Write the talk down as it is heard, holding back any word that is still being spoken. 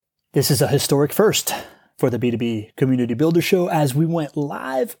This is a historic first for the B2B Community Builder Show as we went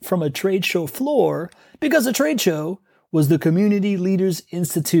live from a trade show floor because the trade show was the Community Leaders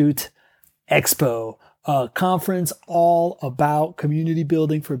Institute Expo, a conference all about community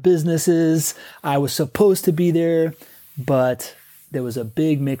building for businesses. I was supposed to be there, but there was a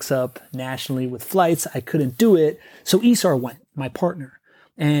big mix-up nationally with flights. I couldn't do it. So Isar went, my partner.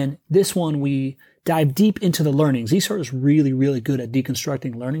 And this one, we dive deep into the learnings. Isar is really, really good at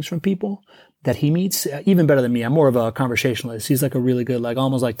deconstructing learnings from people that he meets, even better than me. I'm more of a conversationalist. He's like a really good, like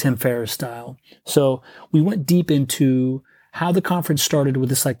almost like Tim Ferriss style. So we went deep into how the conference started with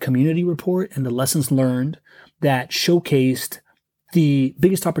this like community report and the lessons learned that showcased the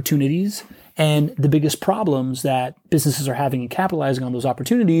biggest opportunities and the biggest problems that businesses are having and capitalizing on those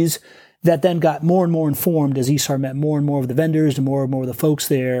opportunities, that then got more and more informed as Isar met more and more of the vendors and more of the folks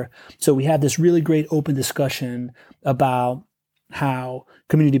there. So we had this really great open discussion about how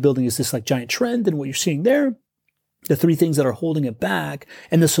community building is this like giant trend and what you're seeing there, the three things that are holding it back,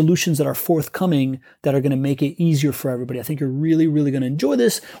 and the solutions that are forthcoming that are going to make it easier for everybody. I think you're really, really going to enjoy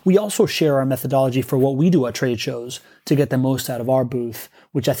this. We also share our methodology for what we do at trade shows to get the most out of our booth,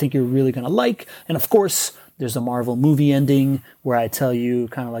 which I think you're really going to like. And of course, there's a Marvel movie ending where I tell you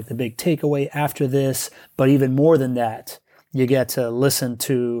kind of like the big takeaway after this. But even more than that, you get to listen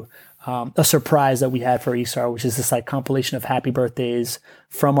to a surprise that we had for Isar, which is this like compilation of happy birthdays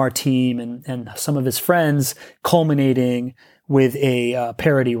from our team and some of his friends, culminating with a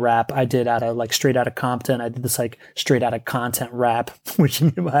parody rap I did out of like Straight Outta Compton. I did this like straight out of content rap,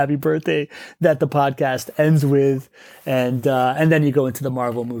 wishing him a happy birthday that the podcast ends with. And then you go into the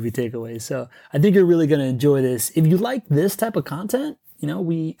Marvel movie takeaways. So I think you're really going to enjoy this. If you like this type of content, you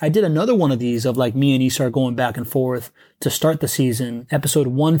know, I did another one of these of like me and Isar going back and forth to start the season, episode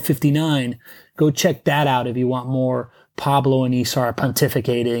 159. Go check that out if you want more Pablo and Isar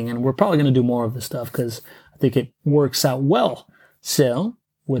pontificating. And we're probably going to do more of this stuff because I think it works out well. So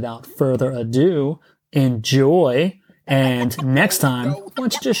without further ado, enjoy. And next time, why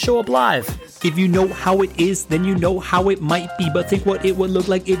don't you just show up live? If you know how it is, then you know how it might be. But think what it would look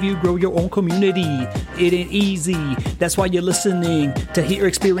like if you grow your own community. It ain't easy. That's why you're listening to hear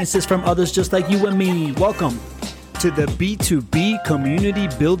experiences from others just like you and me. Welcome to the B2B Community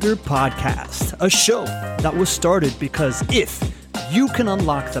Builder Podcast, a show that was started because if you can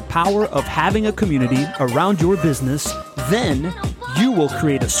unlock the power of having a community around your business, then you will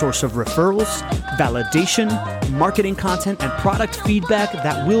create a source of referrals, validation, marketing content, and product feedback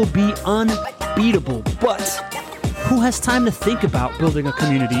that will be unbeatable. But who has time to think about building a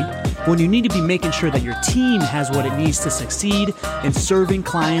community when you need to be making sure that your team has what it needs to succeed in serving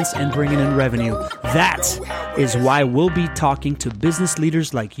clients and bringing in revenue? That is why we'll be talking to business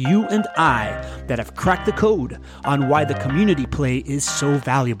leaders like you and I that have cracked the code on why the community play is so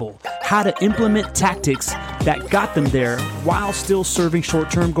valuable, how to implement tactics that got them there while still serving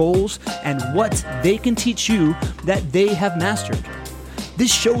short-term goals, and what they can teach you that they have mastered.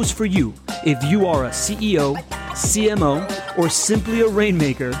 This show is for you if you are a CEO, CMO, or simply a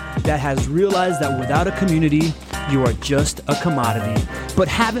rainmaker that has realized that without a community, you are just a commodity, but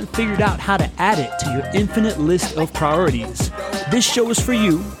haven't figured out how to add it to your infinite list of priorities. This show is for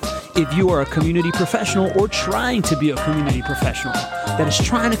you if you are a community professional or trying to be a community professional that is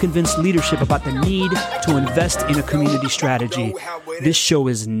trying to convince leadership about the need to invest in a community strategy. This show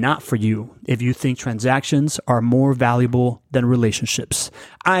is not for you if you think transactions are more valuable than relationships.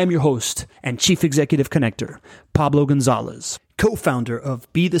 I am your host and Chief Executive Connector, Pablo Gonzalez, co-founder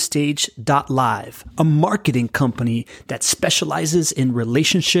of BeTheStage.live, a marketing company that specializes in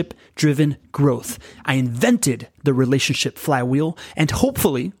relationship-driven growth. I invented the relationship flywheel, and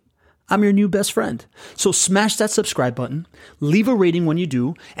hopefully I'm your new best friend. So smash that subscribe button, leave a rating when you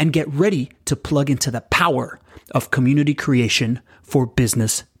do, and get ready to plug into the power of community creation for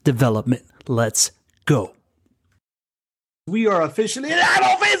business development. Let's go. We are officially live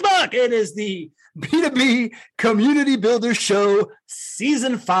on Facebook. It is the B2B Community Builder Show,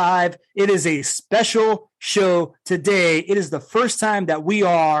 Season 5. It is a special show today. It is the first time that we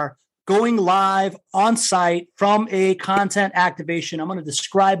are going live on site from a content activation. I'm going to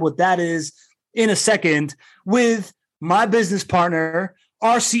describe what that is in a second with my business partner,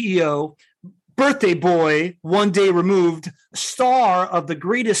 our CEO, birthday boy, one day removed, star of the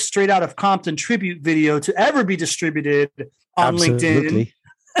greatest Straight Out of Compton tribute video to ever be distributed on LinkedIn.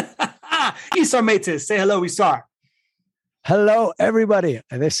 Isar Meites. Say hello, Isar. Hello, everybody.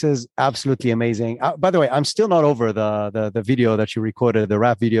 This is absolutely amazing. By the way, I'm still not over the video that you recorded, the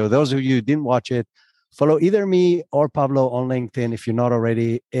rap video. Those of you who didn't watch it, follow either me or Pablo on LinkedIn if you're not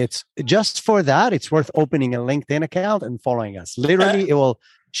already. It's just for that. It's worth opening a LinkedIn account and following us. Literally, it will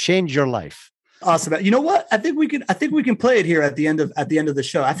change your life. Awesome. You know what? I think we can play it here at the end of the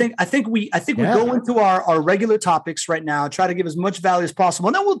show. I think we go into our regular topics right now, try to give as much value as possible.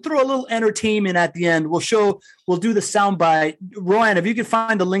 And then we'll throw a little entertainment at the end. We'll do the soundbite. Rowan, if you can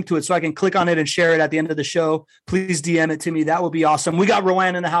find the link to it so I can click on it and share it at the end of the show, please DM it to me. That would be awesome. We got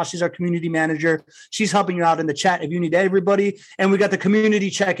Rowan in the house. She's our community manager. She's helping you out in the chat if you need everybody. And we got the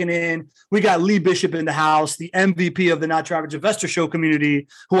community checking in. We got Lee Bishop in the house, the MVP of the Not Your Average Investor Show community,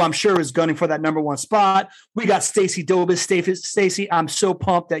 who I'm sure is gunning for that number one spot. We got Stacy Dobis. Stacy, I'm so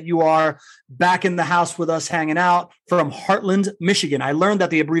pumped that you are back in the house with us hanging out from Heartland, Michigan. I learned that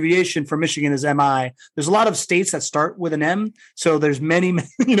the abbreviation for Michigan is MI. There's a lot of states that start with an M. So there's many,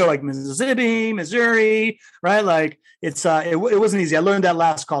 like Mississippi, Missouri, right? Like it wasn't easy. I learned that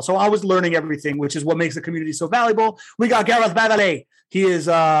last call. So I was learning everything, which is what makes the community so valuable. We got Gareth Babalay. He is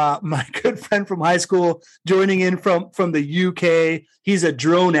my good friend from high school, joining in from the UK. He's a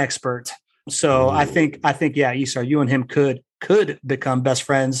drone expert. So I think, yeah, Isar, you and him could become best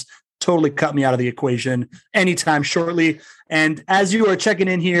friends. Totally cut me out of the equation anytime shortly. And as you are checking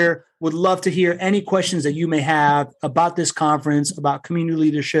in here, would love to hear any questions that you may have about this conference, about community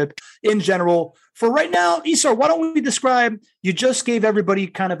leadership in general. For right now, Isar, why don't we describe, you just gave everybody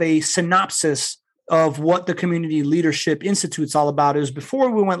kind of a synopsis of what the Community Leadership Institute's all about. It was before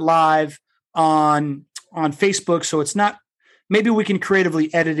we went live on Facebook. So it's not, maybe we can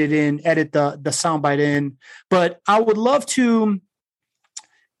creatively edit the soundbite in, but I would love to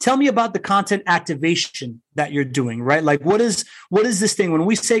tell me about the content activation that you're doing, right? Like what is this thing? When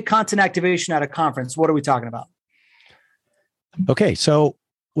we say content activation at a conference, what are we talking about? Okay. So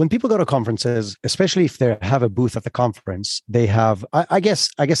when people go to conferences, especially if they have a booth at the conference, they have, I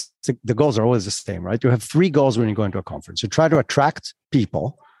guess the goals are always the same, right? You have 3 goals when you go into a conference. You try to attract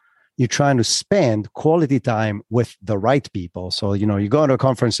people. You're trying to spend quality time with the right people. So, you go into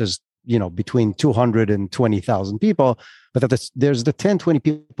conferences, between 200 and 20,000 people, but there's the 10, 20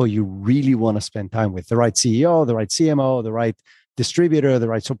 people you really want to spend time with, the right CEO, the right CMO, the right distributor, the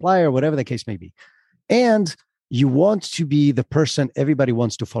right supplier, whatever the case may be. And you want to be the person everybody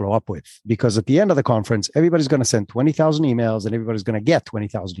wants to follow up with, because at the end of the conference, everybody's going to send 20,000 emails and everybody's going to get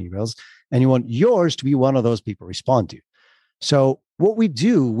 20,000 emails. And you want yours to be one of those people respond to. So what we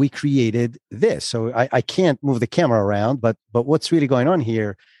do, we created this. So I can't move the camera around, but what's really going on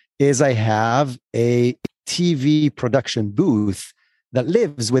here is I have a TV production booth that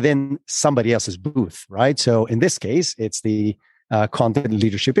lives within somebody else's booth, right? So in this case, it's the Content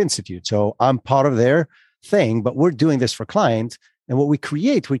Leadership Institute. So I'm part of their thing, but we're doing this for clients. And what we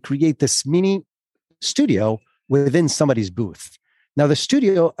create this mini studio within somebody's booth. Now, the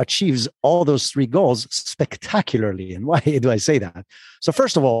studio achieves all those 3 goals spectacularly. And why do I say that? So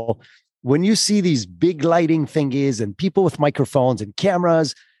first of all, when you see these big lighting thingies and people with microphones and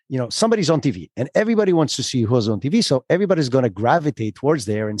cameras, somebody's on TV and everybody wants to see who's on TV. So everybody's going to gravitate towards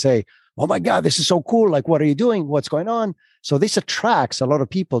there and say, oh my God, this is so cool. Like, what are you doing? What's going on? So this attracts a lot of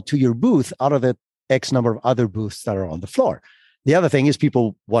people to your booth out of the X number of other booths that are on the floor. The other thing is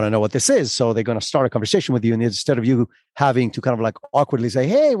people want to know what this is. So they're going to start a conversation with you. And instead of you having to kind of like awkwardly say,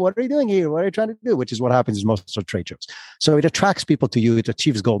 hey, what are you doing here? What are you trying to do? Which is what happens in most of trade shows. So it attracts people to you. It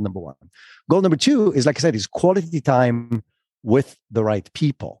achieves goal number 1. Goal number 2 is, like I said, is quality time with the right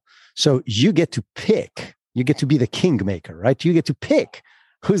people. So you get to pick, you get to be the kingmaker, right? You get to pick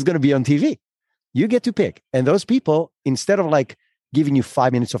who's going to be on TV. You get to pick. And those people, instead of like giving you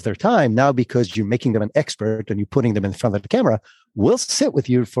 5 minutes of their time, now because you're making them an expert and you're putting them in front of the camera, will sit with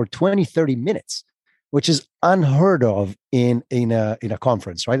you for 20, 30 minutes, which is unheard of in a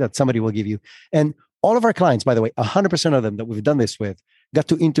conference, right? That somebody will give you. And all of our clients, by the way, 100% of them that we've done this with, got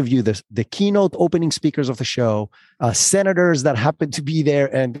to interview the keynote opening speakers of the show, senators that happened to be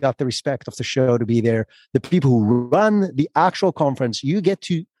there and got the respect of the show to be there, the people who run the actual conference. You get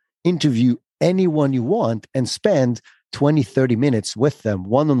to interview anyone you want and spend 20, 30 minutes with them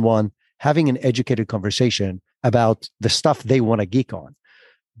one-on-one, having an educated conversation about the stuff they want to geek on.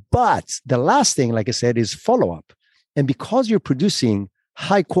 But the last thing, like I said, is follow-up. And because you're producing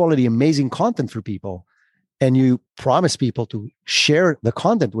high quality, amazing content for people, and you promise people to share the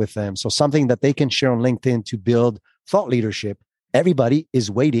content with them, so something that they can share on LinkedIn to build thought leadership, everybody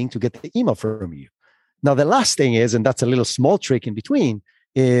is waiting to get the email from you. Now, the last thing is, and that's a little small trick in between,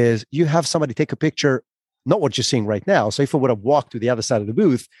 is you have somebody take a picture, not what you're seeing right now. So if I would have walked to the other side of the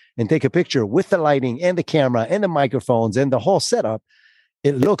booth and take a picture with the lighting and the camera and the microphones and the whole setup,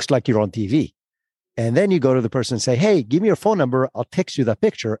 it looks like you're on TV. And then you go to the person and say, hey, give me your phone number. I'll text you that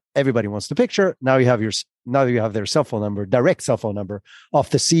picture. Everybody wants the picture. Now you have their cell phone number, direct cell phone number of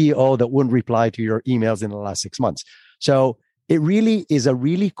the CEO that wouldn't reply to your emails in the last 6 months. So it really is a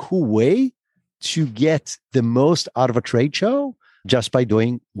really cool way to get the most out of a trade show just by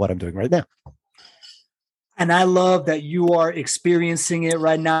doing what I'm doing right now. And I love that you are experiencing it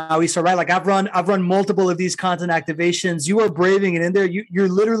right now, Issa, right? Like I've run multiple of these content activations. You are braving it in there. You're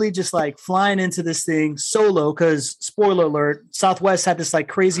literally just like flying into this thing solo because, spoiler alert, Southwest had this like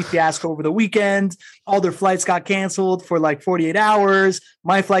crazy fiasco over the weekend. All their flights got canceled for like 48 hours.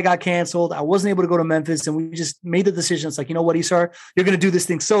 My flight got canceled. I wasn't able to go to Memphis, and we just made the decision. It's like, you know what, Issa, you're going to do this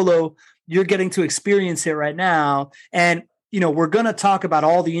thing solo. You're getting to experience it right now. And we're going to talk about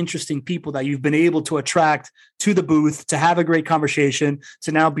all the interesting people that you've been able to attract to the booth, to have a great conversation,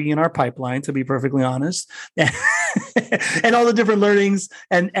 to now be in our pipeline, to be perfectly honest, and all the different learnings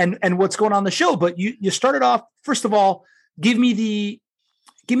and what's going on the show. But you started off, first of all, give me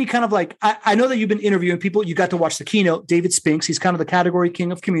kind of like, I know that you've been interviewing people. You got to watch the keynote. David Spinks, he's kind of the category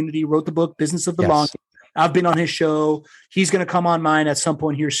king of community, wrote the book, Business of Belonging. Yes. I've been on his show. He's going to come on mine at some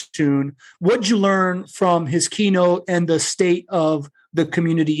point here soon. What'd you learn from his keynote and the state of the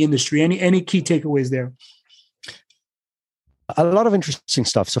community industry? Any key takeaways there? A lot of interesting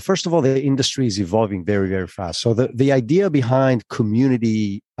stuff. So first of all, the industry is evolving very, very fast. So the idea behind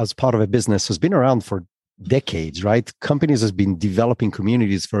community as part of a business has been around for decades, right? Companies has been developing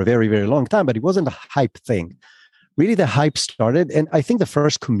communities for a very, very long time, but it wasn't a hype thing. Really, the hype started. And I think the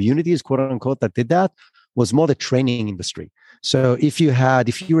first communities, quote unquote, that did that was more the training industry. So if you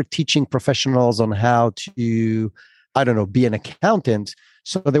were teaching professionals on how to, be an accountant,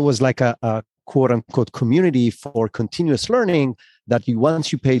 so there was like a quote unquote community for continuous learning that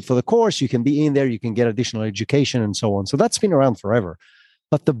once you paid for the course, you can be in there, you can get additional education and so on. So that's been around forever.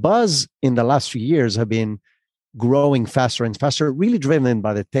 But the buzz in the last few years have been growing faster and faster, really driven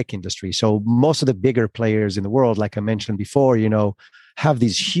by the tech industry. So most of the bigger players in the world, like I mentioned before, have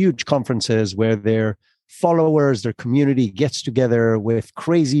these huge conferences where their followers, their community gets together with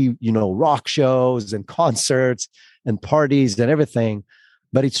crazy, rock shows and concerts and parties and everything.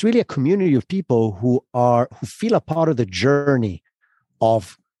 But it's really a community of people who feel a part of the journey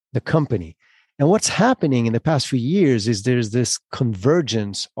of the company. And what's happening in the past few years is there's this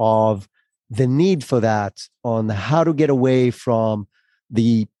convergence of the need for that on how to get away from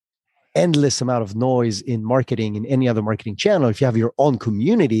the endless amount of noise in marketing, in any other marketing channel. If you have your own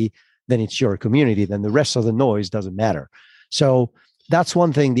community, then it's your community. Then the rest of the noise doesn't matter. So that's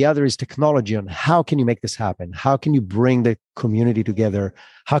one thing. The other is technology on how can you make this happen? How can you bring the community together?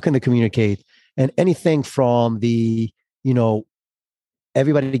 How can they communicate? And anything from the,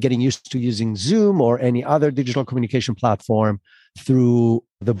 everybody getting used to using Zoom or any other digital communication platform through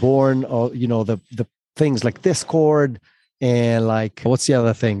the born of, the things like Discord and like, what's the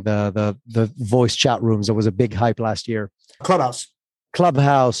other thing? The voice chat rooms. There was a big hype last year.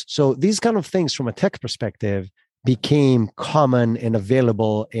 Clubhouse. So these kind of things from a tech perspective became common and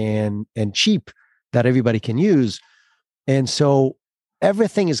available and cheap that everybody can use. And so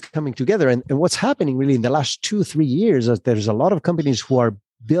everything is coming together. And what's happening really in the last 2-3 years is there's a lot of companies who are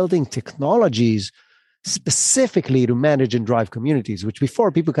building technologies specifically to manage and drive communities, which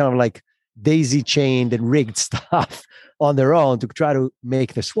before people kind of like daisy chained and rigged stuff on their own to try to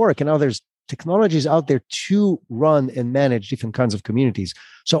make this work. And now there's technologies out there to run and manage different kinds of communities.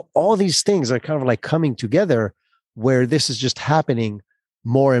 So all these things are kind of like coming together where this is just happening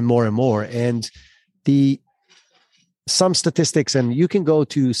more and more and more. And some statistics, and you can go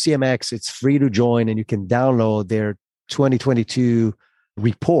to CMX, it's free to join, and you can download their 2022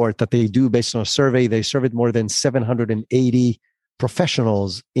 report that they do based on a survey. They surveyed more than 780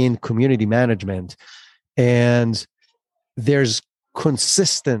 professionals in community management. And there's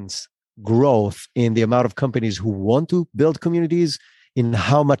consistent growth in the amount of companies who want to build communities, in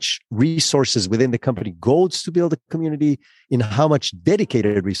how much resources within the company goes to build a community, in how much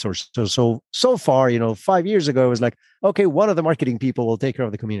dedicated resources. So far, 5 years ago, it was like, okay, one of the marketing people will take care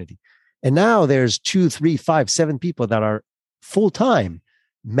of the community. And now there's 2, 3, 5, 7 people that are full-time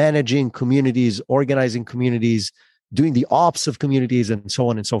managing communities, organizing communities, doing the ops of communities, and so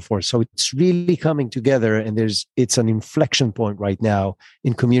on and so forth. So it's really coming together, and it's an inflection point right now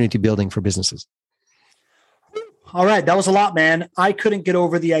in community building for businesses. All right. That was a lot, man. I couldn't get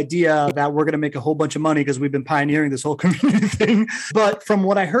over the idea that we're going to make a whole bunch of money because we've been pioneering this whole community thing. But from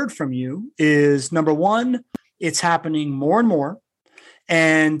what I heard from you is, number one, it's happening more and more,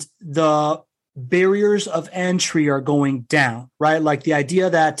 and the barriers of entry are going down, right? Like the idea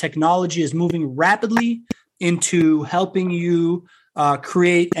that technology is moving rapidly into helping you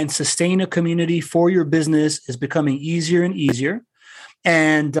create and sustain a community for your business is becoming easier and easier.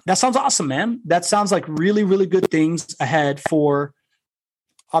 And that sounds awesome, man. That sounds like really, really good things ahead for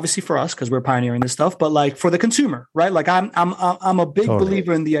obviously for us, because we're pioneering this stuff, but like for the consumer, right? Like I'm a big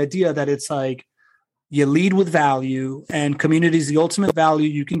believer in the idea that it's like you lead with value, and community is the ultimate value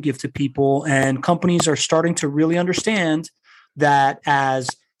you can give to people. And companies are starting to really understand that as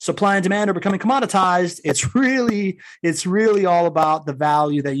supply and demand are becoming commoditized, it's really all about the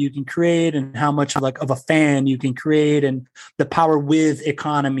value that you can create and how much of a fan you can create, and the power with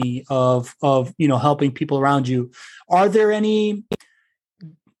economy of helping people around you. Are there any?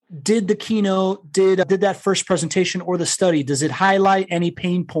 Did the keynote, did that first presentation or the study, does it highlight any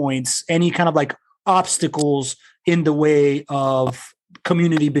pain points, any kind of like obstacles in the way of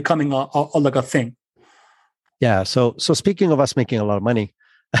community becoming a thing? Yeah. So speaking of us making a lot of money,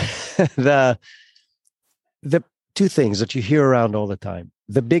 the two things that you hear around all the time.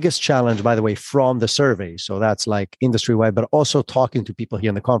 The biggest challenge, by the way, from the survey, so that's like industry wide, but also talking to people here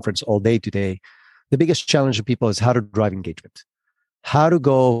in the conference all day today. The biggest challenge of people is how to drive engagement. How to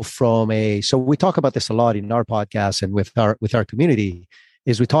go from so we talk about this a lot in our podcast and with our community,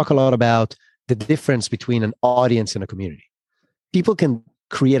 is we talk a lot about the difference between an audience and a community. People can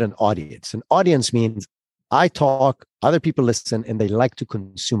create an audience. An audience means I talk, other people listen, and they like to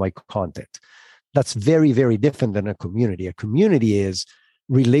consume my content. That's very, very different than a community. A community is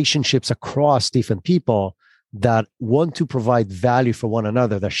relationships across different people that want to provide value for one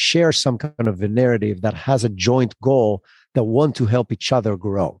another, that share some kind of a narrative, that has a joint goal, that want to help each other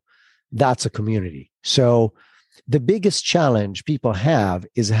grow. That's a community. So the biggest challenge people have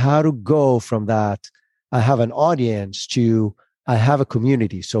is how to go from that, I have an audience, to I have a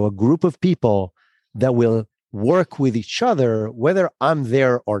community. So a group of people that will work with each other, whether I'm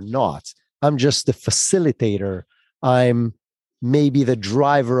there or not. I'm just the facilitator. I'm maybe the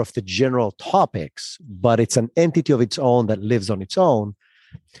driver of the general topics, but it's an entity of its own that lives on its own.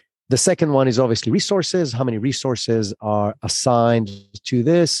 The second one is obviously resources. How many resources are assigned to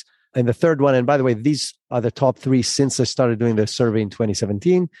this? And the third one, and by the way, these are the top three since I started doing the survey in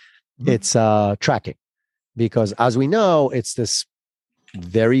 2017, it's tracking. Because as we know, it's this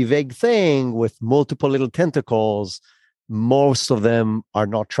very vague thing with multiple little tentacles. Most of them are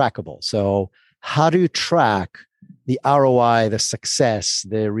not trackable. So how do you track the ROI, the success,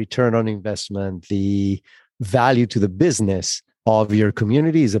 the return on investment, the value to the business of your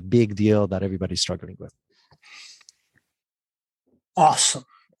community is a big deal that everybody's struggling with.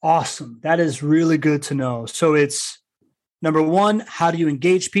 Awesome. That is really good to know. So it's number one, how do you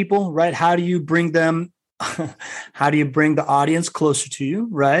engage people, right? How do you bring them? How do you bring the audience closer to you,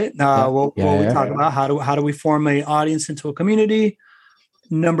 right? What we talk about, how do we form an audience into a community?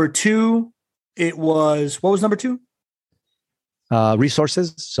 Number two, what was number two?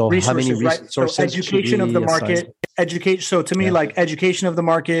 Resources. So how many resources? Right? So education of the market. Educate. So to me, like education of the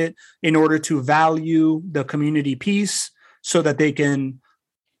market in order to value the community piece, so that they can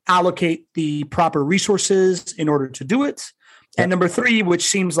allocate the proper resources in order to do it. And number three, which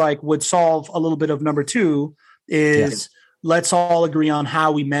seems like would solve a little bit of number two, is let's all agree on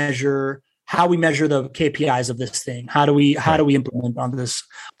how we measure the KPIs of this thing. How do we implement on this?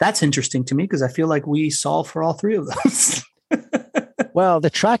 That's interesting to me, because I feel like we solve for all three of those. Well, the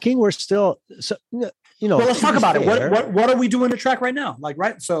tracking, we're still Well, let's talk about it. What are we doing to track right now? Like,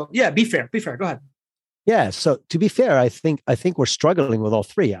 right? So be fair. Go ahead. Yeah. So to be fair, I think we're struggling with all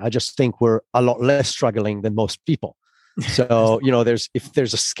three. I just think we're a lot less struggling than most people. So, if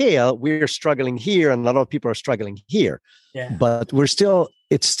there's a scale, we're struggling here and a lot of people are struggling here. Yeah. But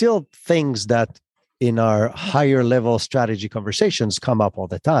it's still things that in our higher level strategy conversations come up all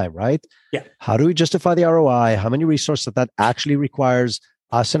the time, right? Yeah. How do we justify the ROI? How many resources that actually requires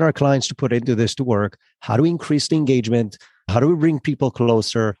us and our clients to put into this to work? How do we increase the engagement? How do we bring people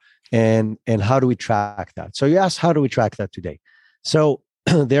closer? And how do we track that? So you asked, how do we track that today? So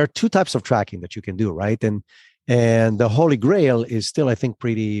there are two types of tracking that you can do, right? And the Holy Grail is still, I think,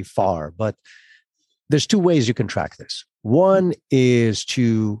 pretty far, but there's two ways you can track this. One is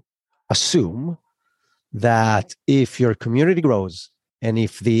to assume that if your community grows, and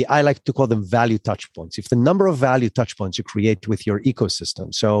if I like to call them value touch points, if the number of value touch points you create with your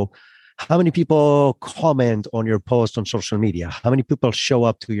ecosystem, so how many people comment on your post on social media? How many people show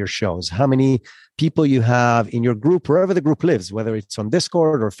up to your shows? How many people you have in your group, wherever the group lives, whether it's on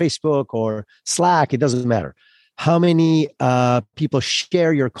Discord or Facebook or Slack, it doesn't matter. How many people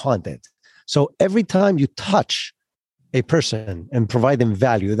share your content? So every time you touch a person and provide them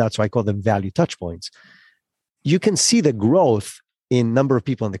value, that's why I call them value touch points, you can see the growth in number of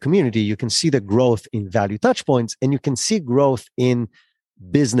people in the community. You can see the growth in value touch points, and you can see growth in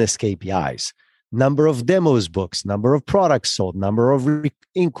business KPIs. number of demos books, number of products sold, number of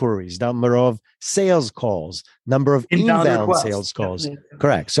inquiries, number of sales calls, number of inbound sales calls. Yeah.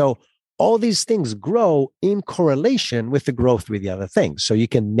 Correct. So all these things grow in correlation with the growth with the other things. So you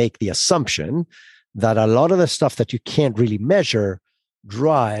can make the assumption that a lot of the stuff that you can't really measure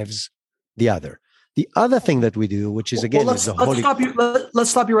drives the other. The other thing that we do, which is again, let's stop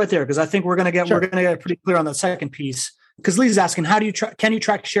you right there, because I think we're gonna get pretty clear on that second piece. Because Lee's asking, can you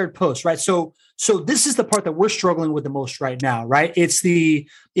track shared posts, right? So this is the part that we're struggling with the most right now, right?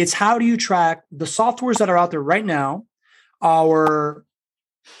 It's how do you track the softwares that are out there right now?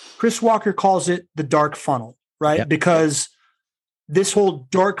 Chris Walker calls it the dark funnel, right? Yep. Because this whole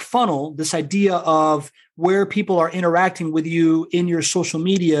dark funnel, this idea of where people are interacting with you in your social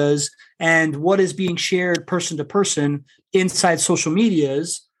medias and what is being shared person to person inside social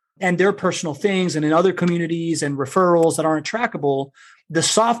medias and their personal things and in other communities and referrals that aren't trackable, the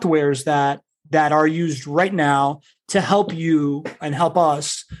softwares that are used right now to help you and help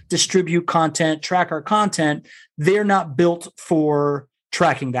us distribute content, track our content, they're not built for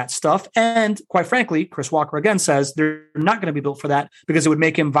tracking that stuff. And quite frankly, Chris Walker again says they're not going to be built for that because it would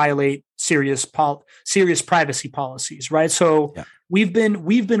make him violate serious privacy policies, right? So we've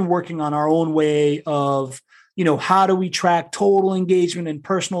been working on our own way of, how do we track total engagement and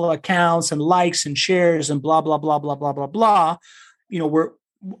personal accounts and likes and shares and blah, blah, blah, blah, blah, blah, blah.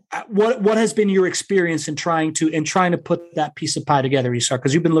 What has been your experience in trying to put that piece of pie together, Isar?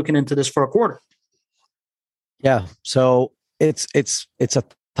 Because you've been looking into this for a quarter. Yeah. So it's a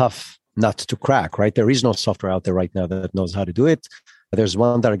tough nut to crack, right? There is no software out there right now that knows how to do it. There's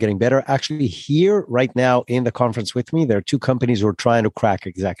one that are getting better. Actually, here right now in the conference with me, there are two companies who are trying to crack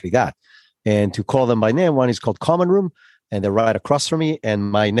exactly that. And to call them by name, one is called Common Room, and they're right across from me.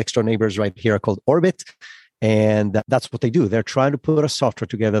 And my next door neighbors right here are called Orbit. And that's what they do. They're trying to put a software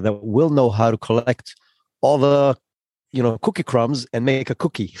together that will know how to collect all the, cookie crumbs and make a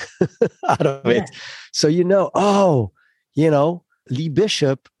cookie out of it. So, Lee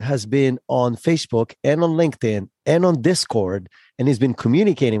Bishop has been on Facebook and on LinkedIn and on Discord, and he's been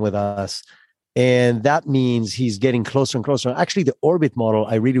communicating with us. And that means he's getting closer and closer. Actually, the Orbit model,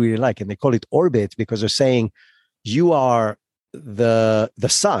 I really, really like. And they call it Orbit because they're saying you are the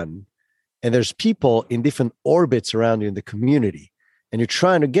sun, and there's people in different orbits around you in the community. And you're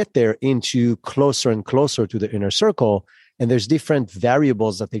trying to get there into closer and closer to the inner circle. And there's different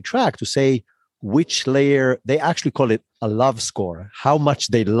variables that they track to say which layer, they actually call it a love score, how much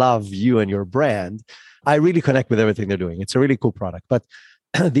they love you and your brand. I really connect with everything they're doing. It's a really cool product. But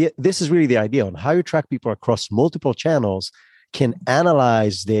this is really the idea on how you track people across multiple channels, can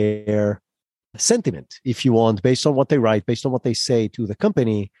analyze their sentiment, if you want, based on what they write, based on what they say to the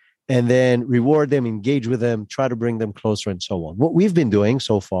company, and then reward them, engage with them, try to bring them closer and so on. What we've been doing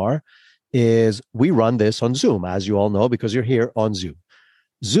so far is we run this on Zoom, as you all know, because you're here on Zoom.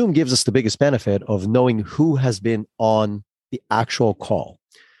 Zoom gives us the biggest benefit of knowing who has been on the actual call.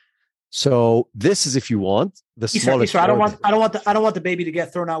 So this is, if you want, the smallest. I don't want the baby to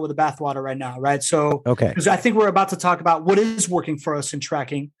get thrown out with the bathwater right now, right? So okay, because I think we're about to talk about what is working for us in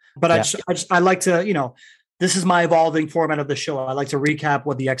tracking. But I like to, this is my evolving format of the show. I like to recap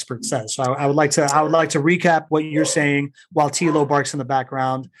what the expert says. So I would like to recap what you're saying while Tilo barks in the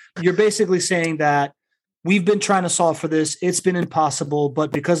background. You're basically saying that we've been trying to solve for this. It's been impossible,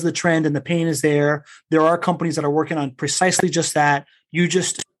 but because the trend and the pain is there are companies that are working on precisely just that. You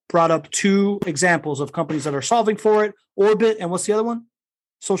just brought up two examples of companies that are solving for it. Orbit, and what's the other one?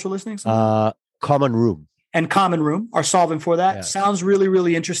 Social listening? Common Room. And Common Room are solving for that. Yeah. Sounds really,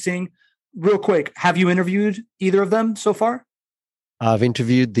 really interesting. Real quick, have you interviewed either of them so far? I've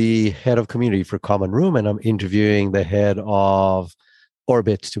interviewed the head of community for Common Room, and I'm interviewing the head of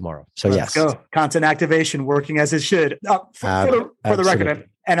Orbit tomorrow. So Let's go. Content activation working as it should. For the record,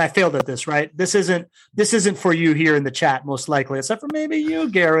 and I failed at this, right? This isn't for you here in the chat, most likely, except for maybe you,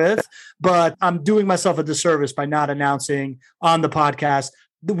 Gareth. But I'm doing myself a disservice by not announcing on the podcast.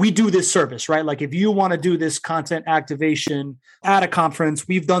 We do this service, right? Like if you want to do this content activation at a conference,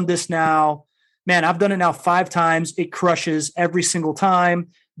 we've done this now. Man, I've done it now 5 times. It crushes every single time.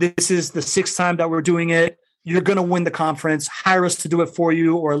 This is the 6th time that we're doing it. You're going to win the conference. Hire us to do it for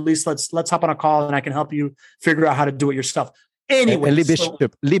you, or at least let's hop on a call and I can help you figure out how to do it yourself. Anyway, and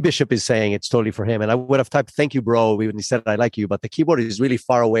Lee Bishop is saying it's totally for him. And I would have typed, "Thank you, bro," when he said, "I like you," but the keyboard is really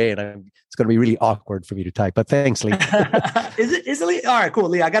far away and it's going to be really awkward for me to type. But thanks, Lee. Is it Lee? All right, cool.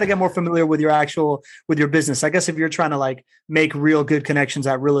 Lee, I got to get more familiar with your business. I guess if you're trying to like make real good connections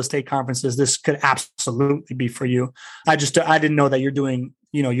at real estate conferences, this could absolutely be for you. I didn't know that you're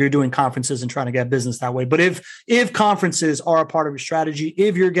doing conferences and trying to get business that way. But if conferences are a part of your strategy,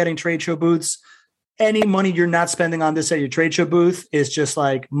 if you're getting trade show booths, any money you're not spending on this at your trade show booth is just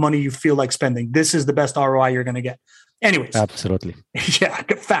like money you feel like spending. This is the best ROI you're going to get. Anyways. Absolutely. Yeah.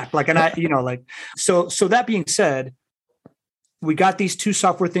 Fact. Like, and I, like, so that being said, we got these two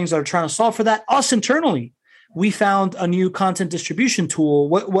software things that are trying to solve for that. Us internally, we found a new content distribution tool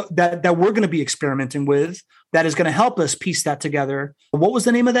that we're going to be experimenting with that is going to help us piece that together. What was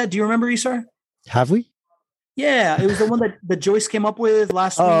the name of that? Do you remember, Isar? Have we? Yeah, it was the one that Joyce came up with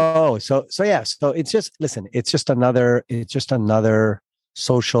last week. Oh, so yeah. So it's just another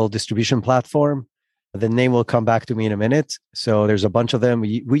social distribution platform. The name will come back to me in a minute. So there's a bunch of them.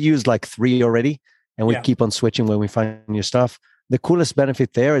 We use like 3 already, and we keep on switching when we find new stuff. The coolest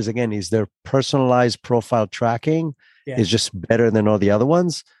benefit there is their personalized profile tracking is just better than all the other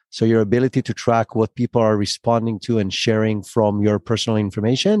ones. So your ability to track what people are responding to and sharing from your personal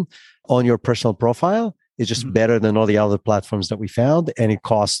information on your personal profile is just better than all the other platforms that we found. And it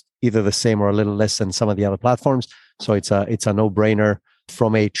costs either the same or a little less than some of the other platforms. So it's a no-brainer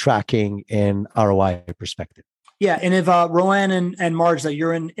from a tracking and ROI perspective. Yeah, and if Rowan and Marge, that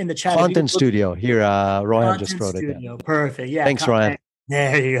you're in the chat. Content Studio here, Rowan just wrote it down. Perfect. Yeah. Thanks, Rowan.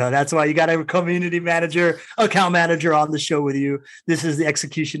 There you go. That's why you got a community manager, account manager on the show with you. This is the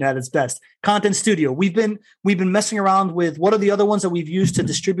execution at its best. Content Studio. We've been messing around with what are the other ones that we've used to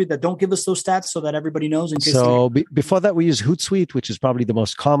distribute that don't give us those stats so that everybody knows. Before that, we use Hootsuite, which is probably the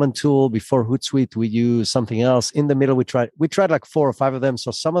most common tool. Before Hootsuite, we use something else. In the middle, we tried like 4 or 5 of them.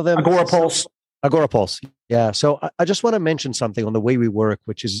 So some of them. Agorapulse. Yeah. So I just want to mention something on the way we work,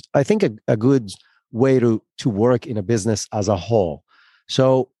 which is, I think, a good way to work in a business as a whole.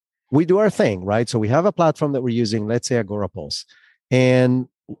 So we do our thing, right? So we have a platform that we're using, let's say Agorapulse, and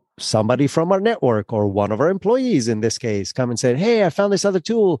somebody from our network or one of our employees in this case come and said, hey, I found this other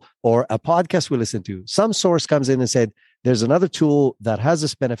tool, or a podcast we listen to. Some source comes in and said, there's another tool that has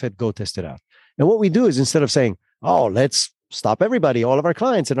this benefit, go test it out. And what we do is, instead of saying, oh, let's stop everybody, all of our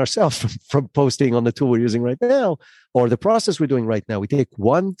clients and ourselves from posting on the tool we're using right now, or the process we're doing right now, we take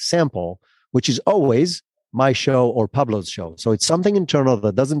one sample, which is always my show or Pablo's show. So it's something internal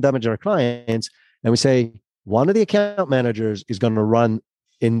that doesn't damage our clients. And we say, one of the account managers is going to run,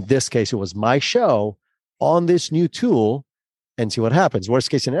 in this case, it was my show on this new tool and see what happens. Worst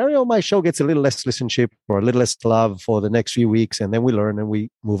case scenario, my show gets a little less listenership or a little less love for the next few weeks. And then we learn and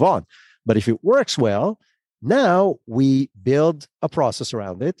we move on. But if it works well, now we build a process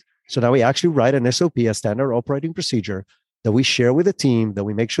around it. So now we actually write an SOP, a standard operating procedure, that we share with the team, that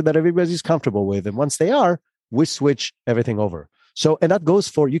we make sure that everybody's comfortable with. And once they are, we switch everything over. So, and that goes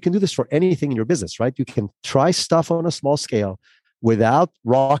for, you can do this for anything in your business, right? You can try stuff on a small scale without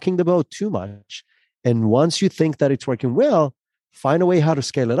rocking the boat too much. And once you think that it's working well, find a way how to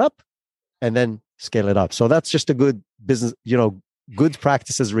scale it up and then scale it up. So that's just a good business, good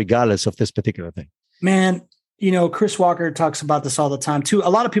practices regardless of this particular thing. Man, Chris Walker talks about this all the time too. A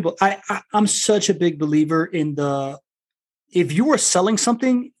lot of people, I'm such a big believer in if you are selling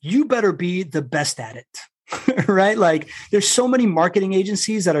something, you better be the best at it, right? Like there's so many marketing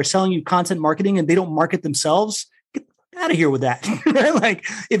agencies that are selling you content marketing and they don't market themselves. Get out of here with that, right? Like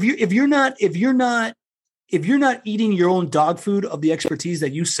if you're not eating your own dog food of the expertise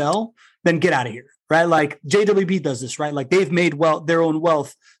that you sell, then get out of here, right? Like JWB does this, right? Like they've made their own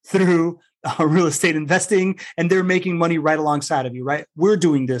wealth through real estate investing, and they're making money right alongside of you, right? We're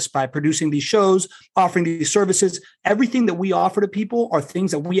doing this by producing these shows, offering these services. Everything that we offer to people are things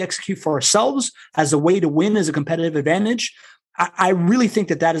that we execute for ourselves as a way to win, as a competitive advantage. I really think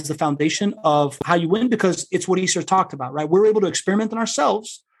that is the foundation of how you win, because it's what Isar talked about, right? We're able to experiment on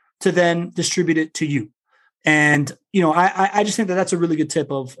ourselves to then distribute it to you. And, I just think that that's a really good tip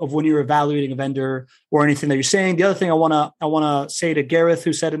of when you're evaluating a vendor or anything that you're saying. The other thing I want to say to Gareth,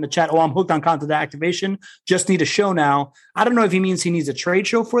 who said in the chat, oh, I'm hooked on content activation, just need a show now. I don't know if he means he needs a trade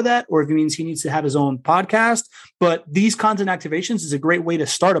show for that, or if he means he needs to have his own podcast, but these content activations is a great way to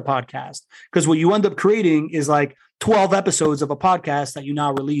start a podcast, because what you end up creating is like 12 episodes of a podcast that you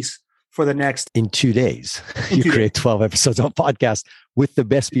now release for the next. In 2 days, you create 12 episodes of podcast with the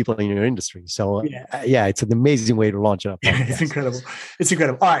best people in your industry. So yeah, it's an amazing way to launch it up. It's incredible. It's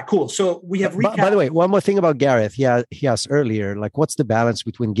incredible. All right, cool. So we have by the way, one more thing about Gareth. He asked earlier, like, what's the balance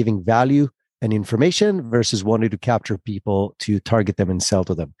between giving value and information versus wanting to capture people to target them and sell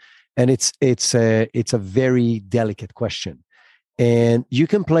to them? And it's a very delicate question. And you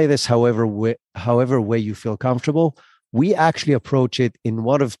can play this however way you feel comfortable. We actually approach it in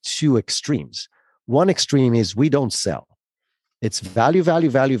one of 2 extremes. One extreme is we don't sell. It's value, value,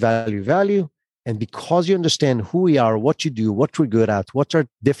 value, value, value. And because you understand who we are, what you do, what we're good at, what's our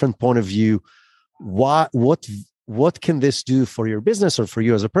different point of view, what can this do for your business or for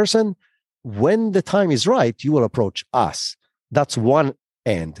you as a person, when the time is right, you will approach us. That's one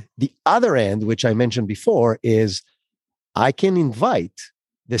end. The other end, which I mentioned before, is I can invite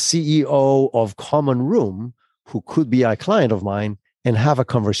the CEO of Common Room, who could be a client of mine, and have a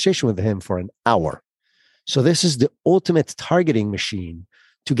conversation with him for an hour. So this is the ultimate targeting machine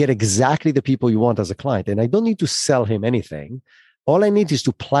to get exactly the people you want as a client. And I don't need to sell him anything. All I need is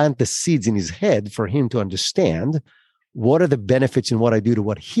to plant the seeds in his head for him to understand what are the benefits in what I do to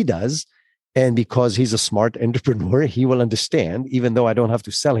what he does. And because he's a smart entrepreneur, he will understand, even though I don't have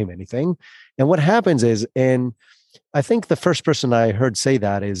to sell him anything. And what happens is, and I think the first person I heard say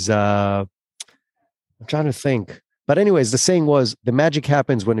that is, I'm trying to think. But anyways, the saying was, the magic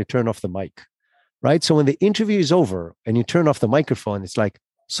happens when you turn off the mic, right? So when the interview is over and you turn off the microphone, it's like,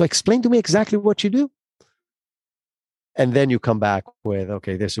 so explain to me exactly what you do. And then you come back with,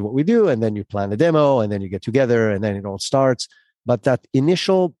 okay, this is what we do. And then you plan the demo and then you get together and then it all starts. But that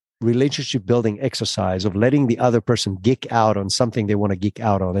initial relationship building exercise of letting the other person geek out on something they want to geek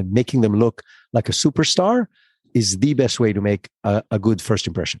out on and making them look like a superstar is the best way to make a good first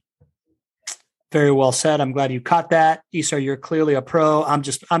impression. Very well said. I'm glad you caught that. Isar, you're clearly a pro. I'm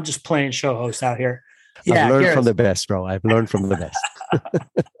just playing show host out here. Yeah, I've learned from the best, bro. I've learned from the best.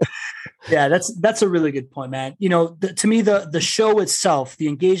 Yeah, that's a really good point, man. You know, to me, the show itself, the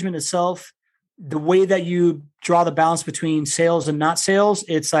engagement itself, the way that you draw the balance between sales and not sales,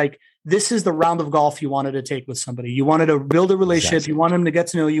 it's like, this is the round of golf you wanted to take with somebody. You wanted to build a relationship. Exactly. You want them to get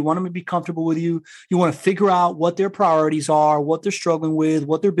to know you. You want them to be comfortable with you. You want to figure out what their priorities are, what they're struggling with,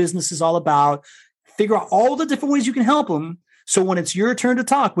 what their business is all about. Figure out all the different ways you can help them. So when it's your turn to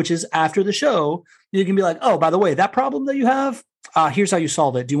talk, which is after the show, you can be like, oh, by the way, that problem that you have, here's how you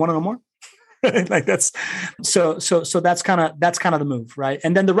solve it. Do you want to know more? Like that's so that's kind of the move, right?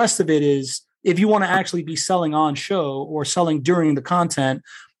 And then the rest of it is, if you want to actually be selling on show or selling during the content,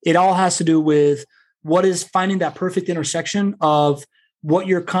 it all has to do with what is finding that perfect intersection of what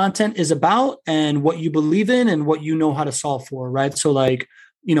your content is about and what you believe in and what you know how to solve for, right? So like,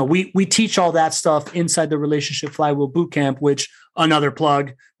 you know, we teach all that stuff inside the Relationship Flywheel Bootcamp, which, another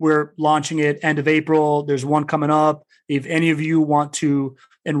plug, we're launching it end of April. There's one coming up. If any of you want to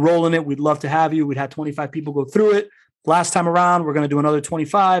enroll in it, we'd love to have you. We'd had 25 people go through it. Last time around, we're going to do another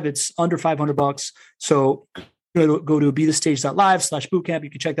 25. It's under $500. So go to bethestage.live/bootcamp. You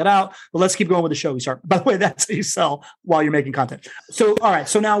can check that out. But let's keep going with the show. We start. By the way, that's how you sell while you're making content. So, all right.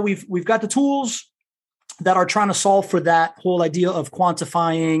 So now we've got the tools that are trying to solve for that whole idea of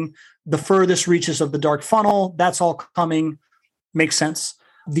quantifying the furthest reaches of the dark funnel. That's all coming. Makes sense.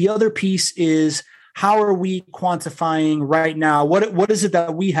 The other piece is, how are we quantifying right now? What is it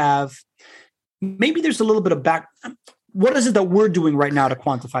that we have? Maybe there's a little bit of back. What is it that we're doing right now to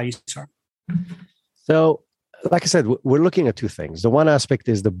quantify, Isar? So, like I said, we're looking at two things. The one aspect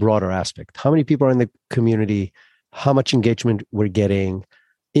is the broader aspect. How many people are in the community? How much engagement we're getting?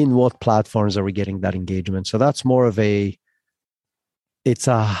 In what platforms are we getting that engagement? So that's more of it's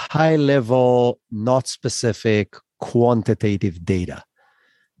a high level, not specific, quantitative data.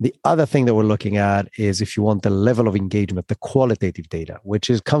 The other thing that we're looking at is, if you want the level of engagement, the qualitative data,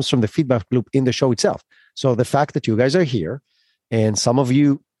 which comes from the feedback loop in the show itself. So the fact that you guys are here, and some of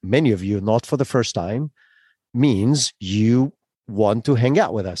you, many of you, not for the first time, means you want to hang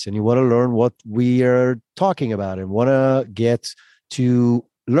out with us and you want to learn what we are talking about and want to get to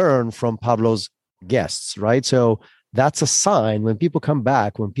learn from Pablo's guests, right? So that's a sign when people come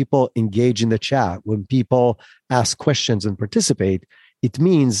back, when people engage in the chat, when people ask questions and participate, it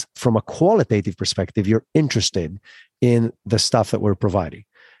means from a qualitative perspective, you're interested in the stuff that we're providing.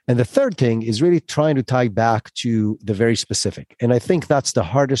 And the third thing is really trying to tie back to the very specific. And I think that's the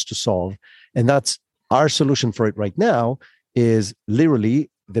hardest to solve. And that's our solution for it right now, is literally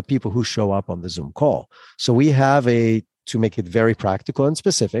the people who show up on the Zoom call. So we have to make it very practical and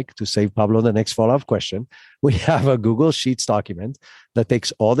specific, to save Pablo the next follow-up question, we have a Google Sheets document that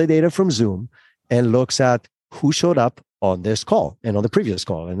takes all the data from Zoom and looks at who showed up on this call and on the previous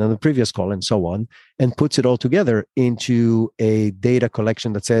call and on the previous call and so on, and puts it all together into a data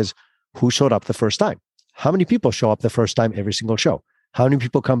collection that says who showed up the first time. How many people show up the first time every single show? How many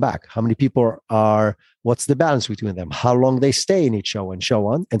people come back? How many people what's the balance between them? How long they stay in each show, and so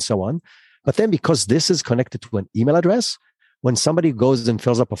on and so on. But then, because this is connected to an email address, when somebody goes and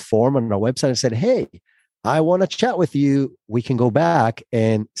fills up a form on our website and said, hey, I want to chat with you, we can go back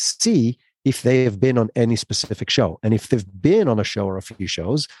and see if they have been on any specific show. And if they've been on a show or a few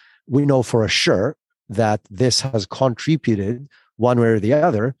shows, we know for sure that this has contributed one way or the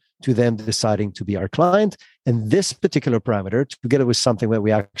other to them deciding to be our client. And this particular parameter, together with something that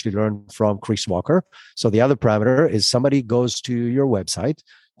we actually learned from Chris Walker. So the other parameter is, somebody goes to your website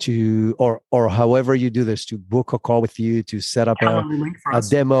to, or however you do this, to book a call with you, to set up a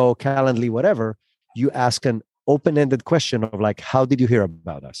demo, Calendly, whatever, you ask an open-ended question of like, how did you hear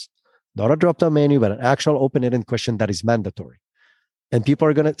about us? Not a drop-down menu, but an actual open-ended question that is mandatory. And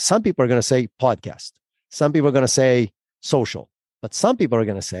some people are going to say podcast. Some people are going to say social. But some people are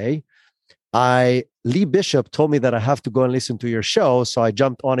going to say, Lee Bishop told me that I have to go and listen to your show. So I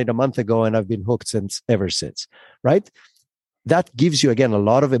jumped on it a month ago and I've been hooked ever since, right? That gives you, again, a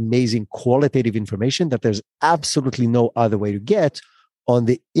lot of amazing qualitative information that there's absolutely no other way to get on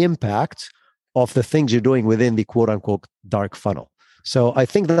the impact of the things you're doing within the quote unquote dark funnel. So I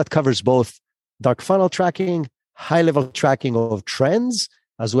think that covers both dark funnel tracking, high level tracking of trends,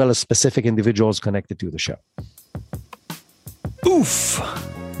 as well as specific individuals connected to the show. Oof.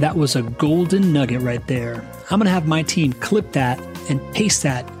 That was a golden nugget right there. I'm going to have my team clip that and paste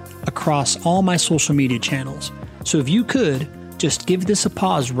that across all my social media channels. So if you could just give this a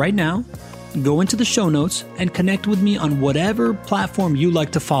pause right now, go into the show notes and connect with me on whatever platform you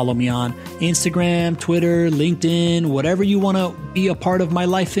like to follow me on. Instagram, Twitter, LinkedIn, whatever you want to be a part of my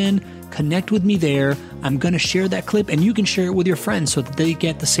life in, connect with me there. I'm going to share that clip and you can share it with your friends so that they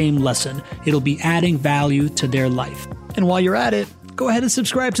get the same lesson. It'll be adding value to their life. And while you're at it, go ahead and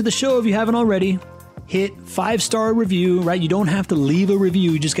subscribe to the show if you haven't already. Hit 5-star review, right? You don't have to leave a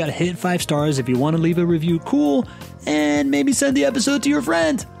review. You just got to hit 5 stars. If you want to leave a review, cool. And maybe send the episode to your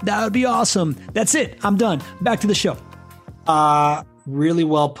friend. That would be awesome. That's it. I'm done. Back to the show. Really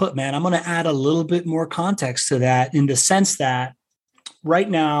well put, man. I'm going to add a little bit more context to that in the sense that right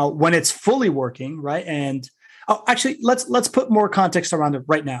now, when it's fully working, right? And actually, let's put more context around it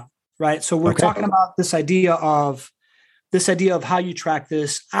right now, right? So we're talking about this idea of how you track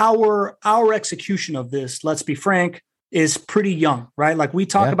this. Our execution of this, let's be frank, is pretty young, right? Like we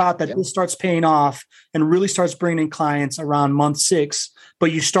talk about that this starts paying off and really starts bringing in clients around month 6,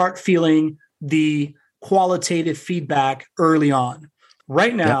 but you start feeling the qualitative feedback early on.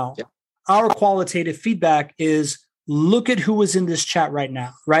 Right now, our qualitative feedback is look at who is in this chat right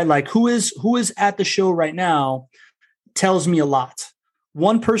now, right? Like who is at the show right now tells me a lot.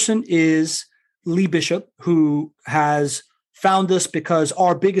 One person is Lee Bishop, who has found us because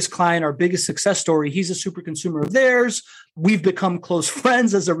our biggest client, our biggest success story, he's a super consumer of theirs. We've become close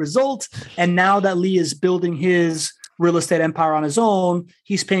friends as a result. And now that Lee is building his real estate empire on his own,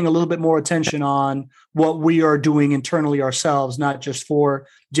 he's paying a little bit more attention on what we are doing internally ourselves, not just for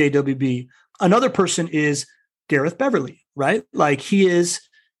JWB. Another person is Gareth Beverly, right? Like he is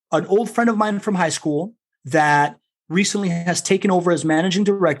an old friend of mine from high school that recently has taken over as managing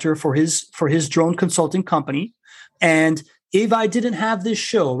director for his drone consulting company. And if I didn't have this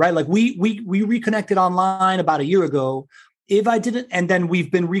show, right? Like we reconnected online about a year ago. If I didn't, and then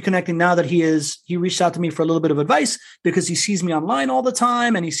we've been reconnecting now that he reached out to me for a little bit of advice because he sees me online all the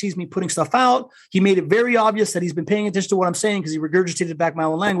time and he sees me putting stuff out. He made it very obvious that he's been paying attention to what I'm saying because he regurgitated back my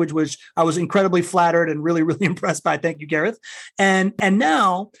own language, which I was incredibly flattered and really, really impressed by. Thank you, Gareth. And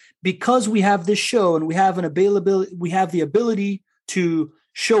now because we have this show and we have the ability to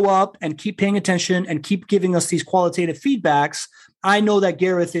show up and keep paying attention and keep giving us these qualitative feedbacks, I know that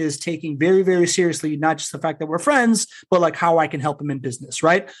Gareth is taking very, very seriously, not just the fact that we're friends, but like how I can help him in business,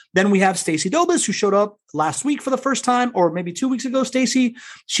 right? Then we have Stacy Dobis, who showed up last week for the first time, or maybe 2 weeks ago, Stacy.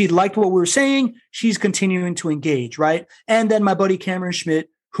 She liked what we were saying. She's continuing to engage, right? And then my buddy Cameron Schmidt,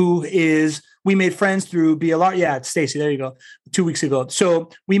 we made friends through BLR. Yeah, Stacy, there you go. 2 weeks ago.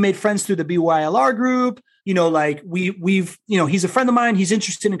 So we made friends through the BYLR group. You know, like he's a friend of mine. He's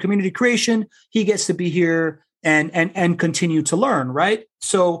interested in community creation. He gets to be here and continue to learn, right?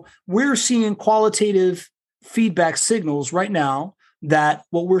 So we're seeing qualitative feedback signals right now that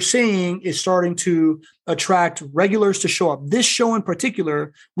what we're saying is starting to attract regulars to show up. This show in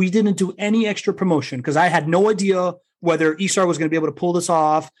particular, we didn't do any extra promotion because I had no idea whether Esar was going to be able to pull this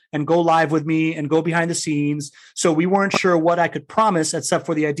off and go live with me and go behind the scenes. So we weren't sure what I could promise, except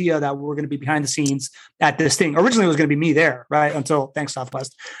for the idea that we were going to be behind the scenes at this thing. Originally, it was going to be me there, right? Until thanks,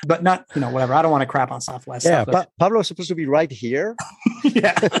 Southwest. But not, whatever. I don't want to crap on Southwest. Yeah, Pablo was supposed to be right here.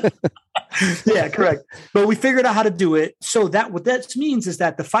 Yeah. Yeah, correct. But we figured out how to do it. So what that means is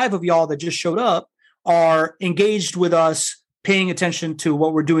that the 5 of y'all that just showed up are engaged with us, paying attention to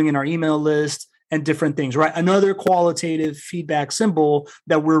what we're doing in our email list, and different things, right? Another qualitative feedback symbol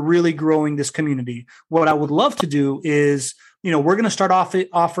that we're really growing this community. What I would love to do is, we're going to start off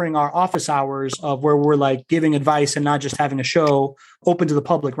offering our office hours of where we're like giving advice and not just having a show open to the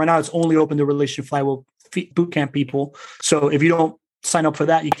public. Right now, it's only open to Relationship Flywheel Bootcamp people. So if you don't sign up for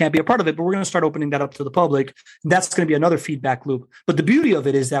that, you can't be a part of it, but we're going to start opening that up to the public. That's going to be another feedback loop. But the beauty of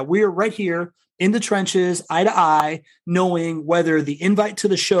it is that we're right here in the trenches, eye to eye, knowing whether the invite to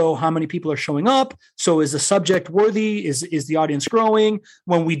the show, how many people are showing up. So is the subject worthy? Is the audience growing?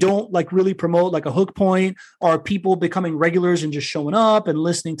 When we don't like really promote like a hook point, are people becoming regulars and just showing up and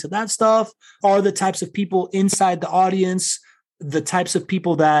listening to that stuff? Are the types of people inside the audience the types of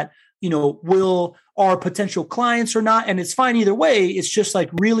people that, are potential clients or not? And it's fine either way. It's just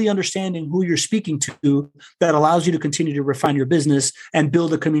like really understanding who you're speaking to that allows you to continue to refine your business and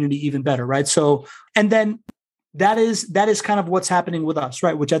build a community even better. Right. So, and then that is kind of what's happening with us,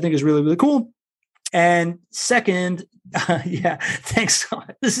 right? Which I think is really, really cool. And second, thanks.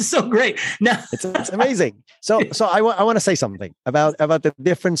 This is so great. Now it's amazing. So I want to say something about the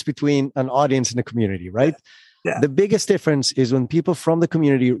difference between an audience and a community, right? Yeah. The biggest difference is when people from the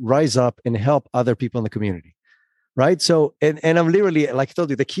community rise up and help other people in the community, right? So, and I'm literally, like I told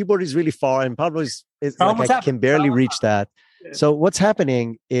you, the keyboard is really far and Pablo is like, I can barely reach that. Yeah. So what's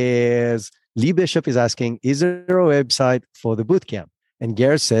happening is Lee Bishop is asking, is there a website for the bootcamp? And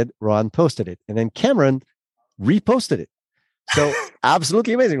Gareth said, Ron posted it. And then Cameron reposted it. So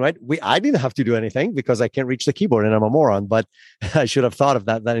absolutely amazing, right? I didn't have to do anything because I can't reach the keyboard and I'm a moron, but I should have thought of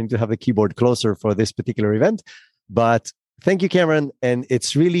that I need to have the keyboard closer for this particular event. But thank you, Cameron. And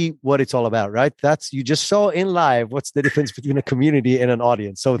it's really what it's all about, right? You just saw in live what's the difference between a community and an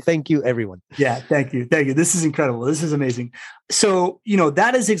audience. So thank you, everyone. Yeah, thank you. Thank you. This is incredible. This is amazing. So,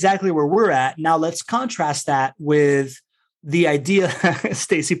 that is exactly where we're at. Now let's contrast that with the idea.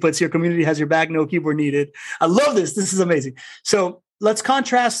 Stacy puts, your community has your back, no keyboard needed. I love this. This is amazing. So let's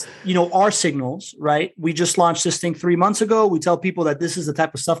contrast, our signals, right? We just launched this thing 3 months ago. We tell people that this is the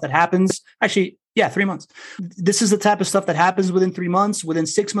type of stuff that happens. Actually, 3 months. This is the type of stuff that happens within 3 months. Within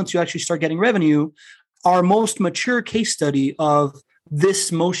 6 months, you actually start getting revenue. Our most mature case study of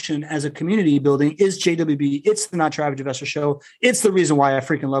this motion as a community building is JWB. It's the Not Your Average Investor Show. It's the reason why I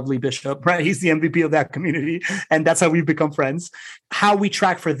freaking love Lee Bishop, right? He's the MVP of that community. And that's how we've become friends. How we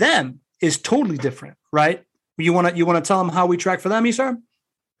track for them is totally different, right? You want to tell them how we track for them, Isar?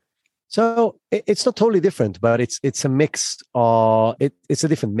 So it's not totally different, but it's a mix. It's a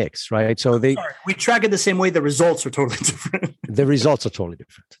different mix, right? So we track it the same way. The results are totally different. The results are totally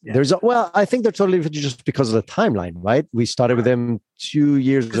different. Yeah. I think they're totally different just because of the timeline, right? We started with them 2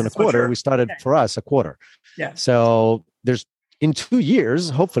 years and a quarter. We started for us a quarter. Yeah. So in 2 years,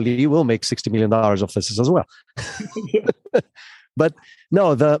 hopefully we'll make $60 million off this as well. But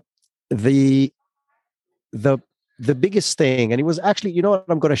no, the biggest thing, and it was actually, you know what,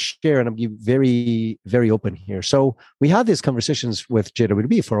 I'm going to share and I'm being very, very open here. So we had these conversations with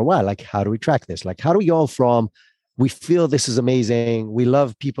JWB for a while. Like, how do we track this? Like, how do we go from, we feel this is amazing, we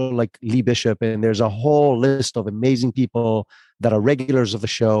love people like Lee Bishop, and there's a whole list of amazing people that are regulars of the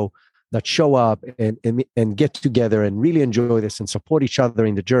show that show up and get together and really enjoy this and support each other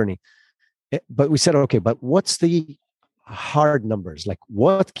in the journey. But we said, okay, but what's the hard numbers? Like,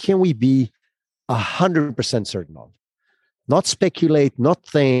 what can we be 100% certain of? Not speculate, not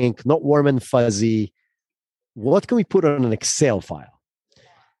think, not warm and fuzzy. What can we put on an Excel file?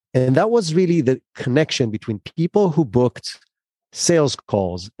 And that was really the connection between people who booked sales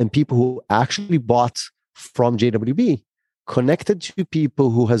calls and people who actually bought from JWB, connected to people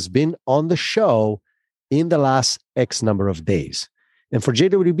who has been on the show in the last X number of days. And for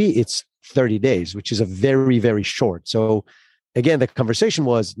JWB, it's 30 days, which is a very, very short. So again, the conversation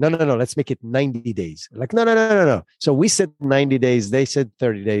was, no, let's make it 90 days. Like, no. So we said 90 days. They said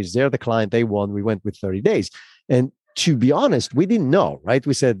 30 days. They're the client. They won. We went with 30 days. And to be honest, we didn't know, right?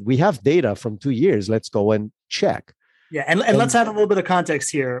 We said, we have data from 2 years. Let's go and check. Yeah. And let's add a little bit of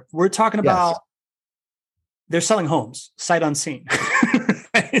context here. We're talking about, they're selling homes, sight unseen.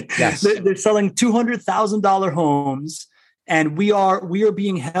 Yes. They're selling $200,000 homes. And we are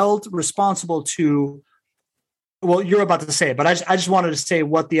being held responsible to, well, you're about to say it, but I just wanted to say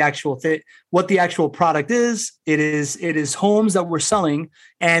what the actual product is. It is homes that we're selling,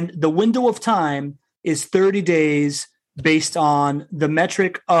 and the window of time is 30 days based on the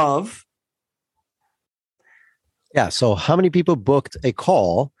metric of. Yeah. So how many people booked a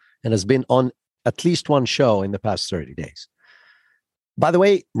call and has been on at least one show in the past 30 days? By the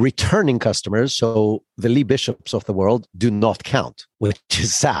way, returning customers, so the Lee Bishops of the world, do not count, which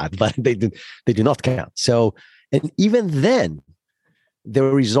is sad, but they do not count. So, and even then, the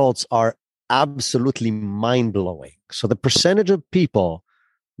results are absolutely mind-blowing. So the percentage of people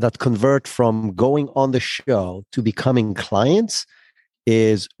that convert from going on the show to becoming clients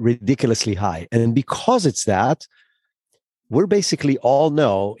is ridiculously high. And because it's that, we're basically all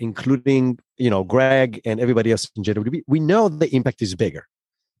know, including, Greg and everybody else in JWB, we know the impact is bigger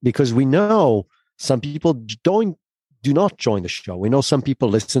because we know some people don't do not join the show. We know some people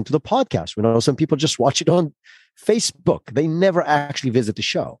listen to the podcast. We know some people just watch it on Facebook. They never actually visit the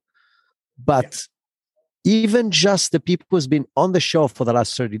show. But even just the people who's been on the show for the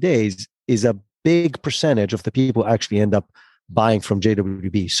last 30 days is a big percentage of the people who actually end up buying from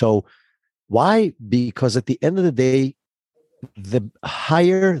JWB. So why? Because at the end of the day, the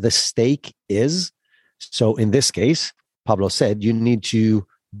higher the stake is. So in this case, Pablo said, you need to,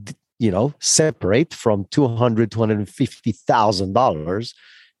 separate from $250,000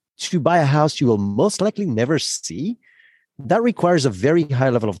 to buy a house you will most likely never see. That requires a very high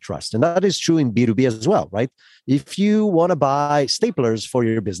level of trust. And that is true in B2B as well, right? If you want to buy staplers for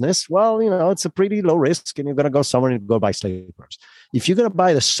your business, well, it's a pretty low risk and you're going to go somewhere and go buy staplers. If you're going to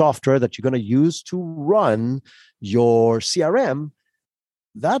buy the software that you're going to use to run your CRM,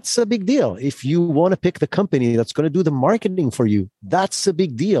 that's a big deal. If you want to pick the company that's going to do the marketing for you, that's a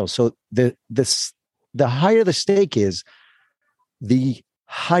big deal. So the higher the stake is, the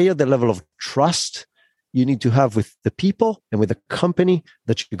higher the level of trust you need to have with the people and with the company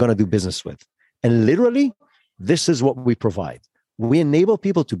that you're going to do business with. And literally, this is what we provide. We enable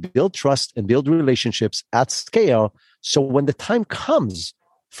people to build trust and build relationships at scale. So when the time comes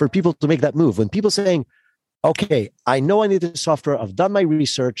for people to make that move, when people saying, okay, I know I need this software. I've done my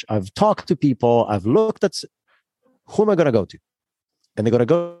research. I've talked to people. I've looked at, who am I going to go to? And they're going to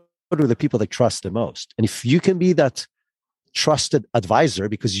go to the people they trust the most. And if you can be that trusted advisor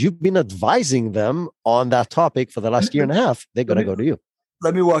because you've been advising them on that topic for the last year and a half, they're going to go to you.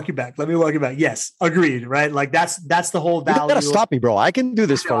 Let me walk you back. Yes, agreed. Right, like that's the whole value. You gotta stop me, bro. I can do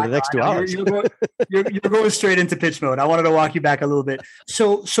this for the next 2 hours. You're going straight into pitch mode. I wanted to walk you back a little bit.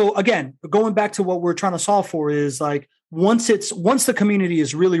 So again, going back to what we're trying to solve for is like once the community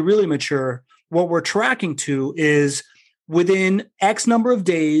is really, really mature, what we're tracking to is within X number of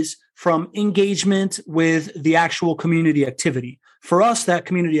days from engagement with the actual community activity. For us, that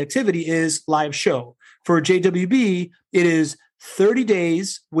community activity is live show. For JWB, it is 30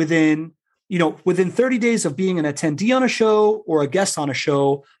 days within 30 days of being an attendee on a show or a guest on a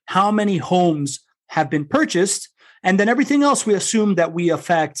show, how many homes have been purchased. And then everything else we assume that we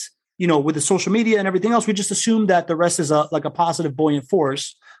affect, with the social media and everything else, we just assume that the rest is like a positive buoyant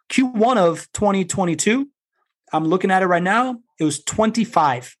force. Q1 of 2022, I'm looking at it right now, it was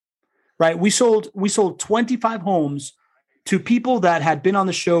 25, right? We sold 25 homes to people that had been on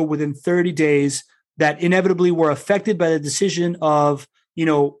the show within 30 days that inevitably were affected by the decision of,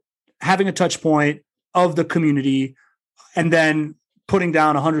 having a touch point of the community and then putting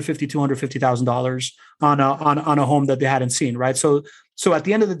down $150,000, $250,000 on a home that they hadn't seen. Right. So at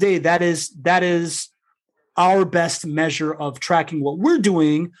the end of the day, that is our best measure of tracking what we're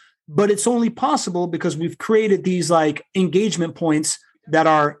doing, but it's only possible because we've created these like engagement points that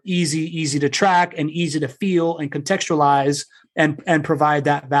are easy to track and easy to feel and contextualize and provide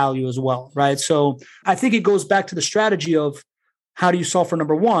that value as well, right? So I think it goes back to the strategy of how do you solve for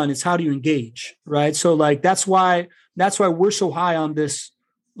number one? It's how do you engage, right? So like that's why we're so high on this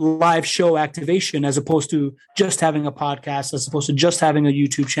live show activation as opposed to just having a podcast, as opposed to just having a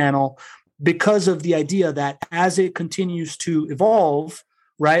YouTube channel, because of the idea that as it continues to evolve,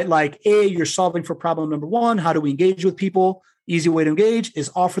 right? Like you're solving for problem number one. How do we engage with people? Easy way to engage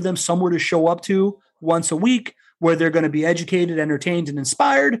is offer them somewhere to show up to once a week where they're going to be educated, entertained, and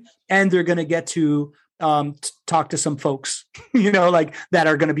inspired, and they're going to get to talk to some folks, like that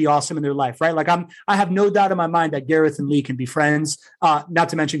are going to be awesome in their life, right? Like I have no doubt in my mind that Gareth and Lee can be friends. Not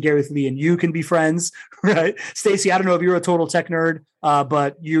to mention Gareth, Lee, and you can be friends, right? Stacy, I don't know if you're a total tech nerd,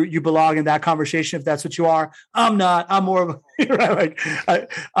 but you belong in that conversation if that's what you are. I'm not. I'm more of a, right?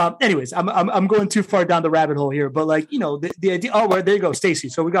 Anyways, I'm going too far down the rabbit hole here, but like the idea. Oh, well, there you go, Stacy.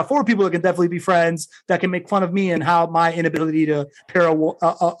 So we got 4 people that can definitely be friends that can make fun of me and how my inability to pair a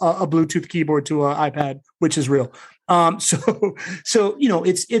Bluetooth keyboard to an iPad, which is real. So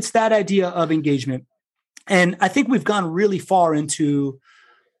it's that idea of engagement, and I think we've gone really far into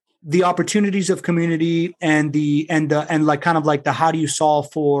the opportunities of community and like kind of like the how do you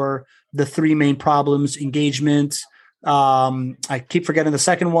solve for the 3 main problems: engagement. I keep forgetting the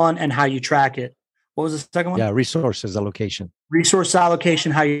second one, and how you track it. What was the second one? Yeah, resources allocation. Resource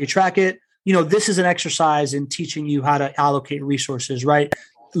allocation, how you track it. This is an exercise in teaching you how to allocate resources, right?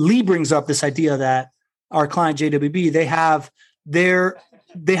 Lee brings up this idea that our client JWB, they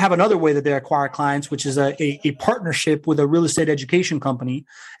have another way that they acquire clients, which is a partnership with a real estate education company,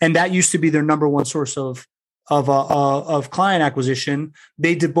 and that used to be their number one source of client acquisition.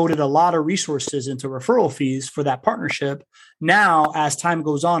 They devoted a lot of resources into referral fees for that partnership. Now, as time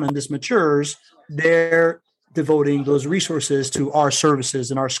goes on and this matures, they're devoting those resources to our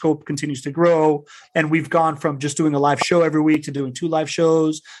services, and our scope continues to grow. And we've gone from just doing a live show every week to doing 2 live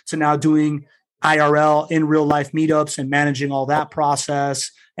shows to now doing IRL, in real life meetups, and managing all that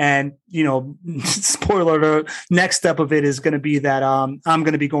process. And, spoiler alert, next step of it is going to be that I'm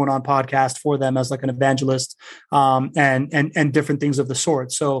going to be going on podcast for them as like an evangelist, and different things of the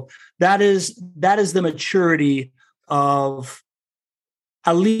sort. So that is the maturity of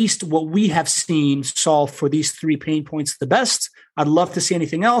at least what we have seen solve for these 3 pain points the best. I'd love to see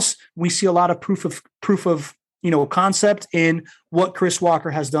anything else. We see a lot of proof of concept in what Chris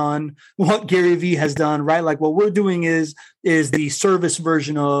Walker has done, what Gary Vee has done, right? Like what we're doing is the service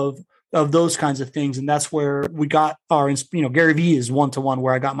version of those kinds of things. And that's where we got our, Gary Vee is 1-to-1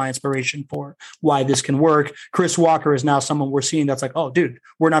 where I got my inspiration for why this can work. Chris Walker is now someone we're seeing that's like, oh dude,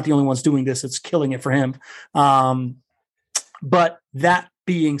 we're not the only ones doing this. It's killing it for him. But that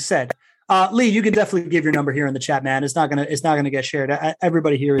being said, Lee, you can definitely give your number here in the chat, man. It's not gonna get shared.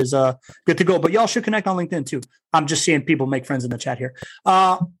 Everybody here is good to go, but y'all should connect on LinkedIn too. I'm just seeing people make friends in the chat here.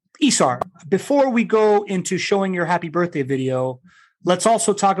 Isar, before we go into showing your happy birthday video, let's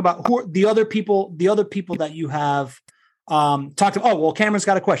also talk about who are the other people that you have talked to. Oh, well, Cameron's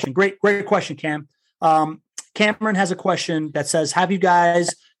got a question. Great question, Cam. Cameron has a question that says, have you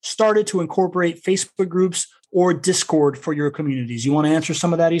guys started to incorporate Facebook groups or Discord for your communities? You want to answer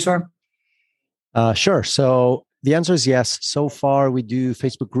some of that, Isar? Sure. So the answer is yes. So far, we do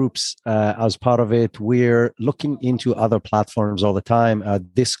Facebook groups as part of it. We're looking into other platforms all the time.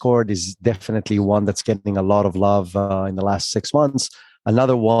 Discord is definitely one that's getting a lot of love in the last 6 months.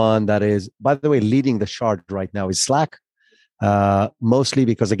 Another one that is, by the way, leading the charge right now is Slack. Mostly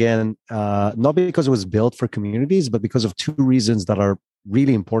because, again, not because it was built for communities, but because of 2 reasons that are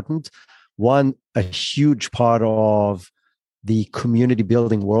really important. One, a huge part of the community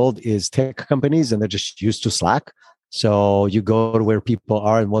building world is tech companies, and they're just used to Slack. So you go to where people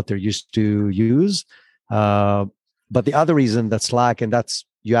are and what they're used to use. But the other reason that Slack, and that's,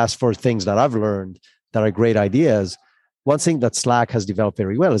 you ask for things that I've learned that are great ideas. One thing that Slack has developed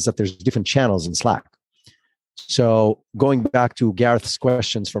very well is that there's different channels in Slack. So going back to Gareth's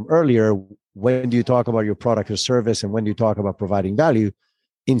questions from earlier, when do you talk about your product or service, and when do you talk about providing value?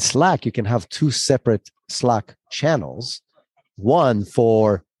 In Slack, you can have 2 separate Slack channels. One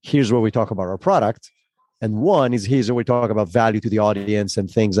for here's where we talk about our product, and one is here's where we talk about value to the audience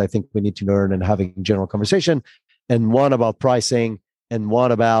and things I think we need to learn and having general conversation, and one about pricing, and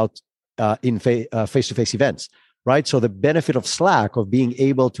one about face-to-face events, right? So the benefit of Slack of being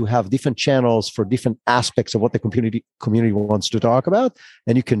able to have different channels for different aspects of what the community wants to talk about,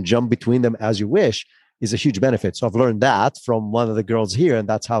 and you can jump between them as you wish, is a huge benefit. So I've learned that from one of the girls here, and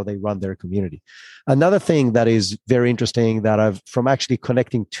that's how they run their community. Another thing that is very interesting that I've, from actually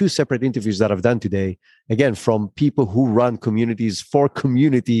connecting 2 separate interviews that I've done today, again, from people who run communities for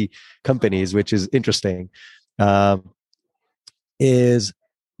community companies, which is interesting, is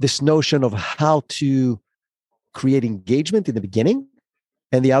this notion of how to create engagement in the beginning.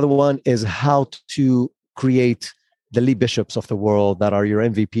 And the other one is how to create the Lee Bishops of the world that are your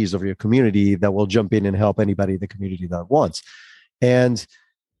MVPs of your community that will jump in and help anybody in the community that wants. And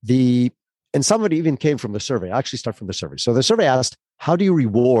somebody even came from the survey. I actually start from the survey. So the survey asked, how do you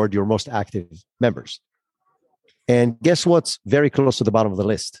reward your most active members? And guess what's very close to the bottom of the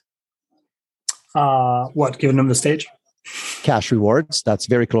list? What, giving them the stage? Cash rewards. That's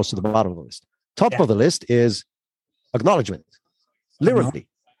very close to the bottom of the list. Top of the list is acknowledgement. Literally.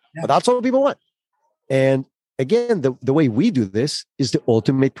 But that's what people want. And again, the way we do this is the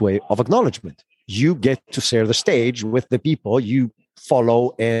ultimate way of acknowledgement. You get to share the stage with the people you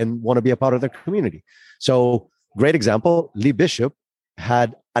follow and want to be a part of their community. So, great example, Lee Bishop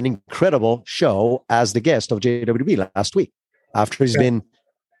had an incredible show as the guest of JWB last week, after he's been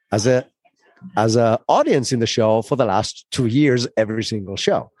as a audience in the show for the last 2 years, every single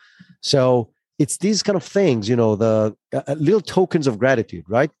show. So it's these kind of things, the little tokens of gratitude,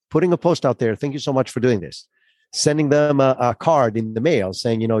 right? Putting a post out there, thank you so much for doing this. Sending them a card in the mail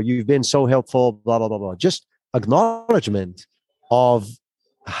saying, you've been so helpful, blah, blah, blah, blah. Just acknowledgement of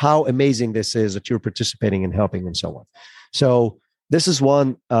how amazing this is that you're participating and helping and so on. So this is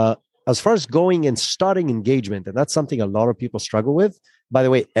one, as far as going and starting engagement, and that's something a lot of people struggle with. By the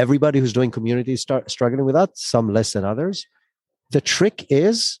way, everybody who's doing community start struggling with that, some less than others. The trick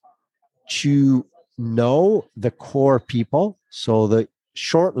is to know the core people. So the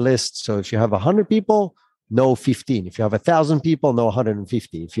short list, so if you have 100 people, know 15. If you have 1,000 people, know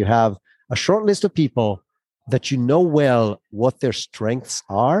 150. If you have a short list of people that you know well what their strengths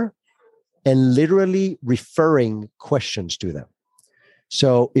are, and literally referring questions to them.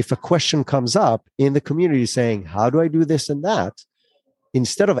 So if a question comes up in the community saying, how do I do this and that?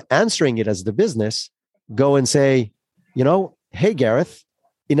 Instead of answering it as the business, go and say, hey, Gareth,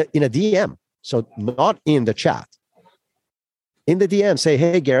 in a DM. So not in the chat. In the DM, say,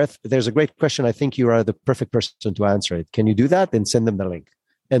 hey, Gareth, there's a great question. I think you are the perfect person to answer it. Can you do that? And send them the link.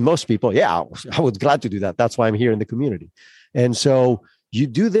 And most people, yeah, I would glad to do that. That's why I'm here in the community. And so you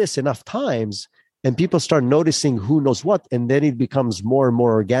do this enough times and people start noticing who knows what. And then it becomes more and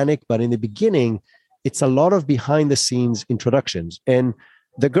more organic. But in the beginning, it's a lot of behind the scenes introductions. And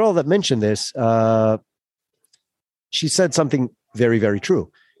the girl that mentioned this, she said something very, very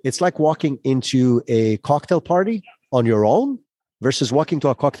true. It's like walking into a cocktail party on your own versus walking to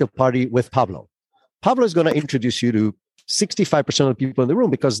a cocktail party with Pablo. Pablo is going to introduce you to 65% of the people in the room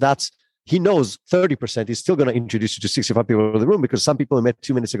because he knows 30%. He's still going to introduce you to 65 people in the room because some people he met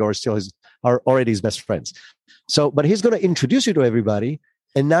 2 minutes ago are already his best friends. So, but he's going to introduce you to everybody.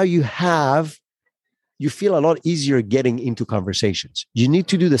 And now you feel a lot easier getting into conversations. You need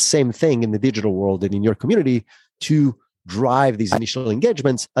to do the same thing in the digital world and in your community to drive these initial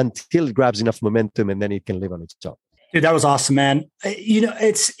engagements until it grabs enough momentum and then it can live on its own. Dude, that was awesome, man.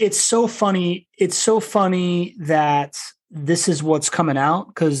 It's so funny. It's so funny that this is what's coming out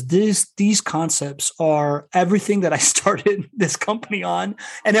because these concepts are everything that I started this company on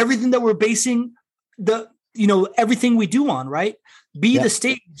and everything that we're basing everything we do on, right? The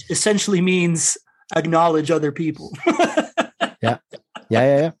stage essentially means acknowledge other people.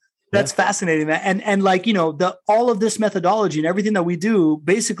 Yeah. That's fascinating, man. And all of this methodology and everything that we do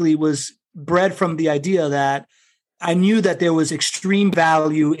basically was bred from the idea that I knew that there was extreme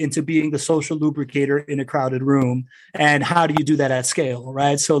value into being the social lubricator in a crowded room. And how do you do that at scale,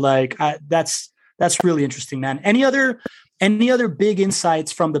 right? So that's really interesting, man. Any other big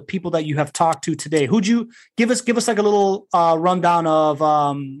insights from the people that you have talked to today? Who'd you give us like a little rundown of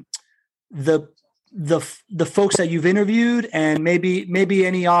the folks that you've interviewed and maybe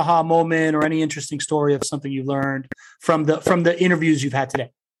any aha moment or any interesting story of something you learned from the interviews you've had today?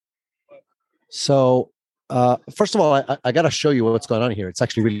 So first of all, I got to show you what's going on here. It's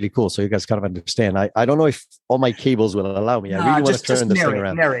actually really cool. So you guys kind of understand. I don't know if all my cables will allow me. I really want to turn this thing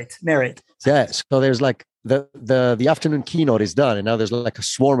around. Narrate. Yeah. So there's like the afternoon keynote is done. And now there's like a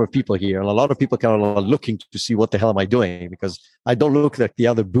swarm of people here. And a lot of people kind of looking to see what the hell am I doing? Because I don't look like the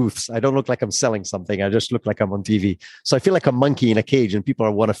other booths. I don't look like I'm selling something. I just look like I'm on TV. So I feel like a monkey in a cage and people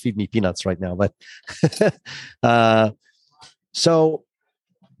want to feed me peanuts right now. But so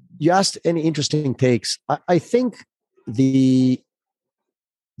you asked any interesting takes. I think the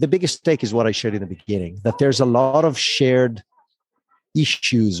biggest take is what I shared in the beginning, that there's a lot of shared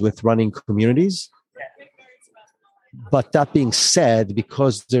issues with running communities. But that being said,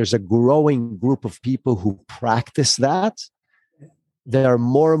 because there's a growing group of people who practice that, there are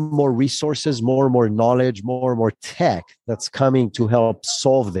more and more resources, more and more knowledge, more and more tech that's coming to help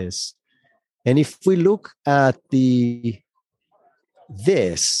solve this. And if we look at this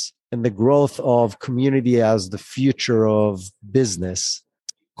and the growth of community as the future of business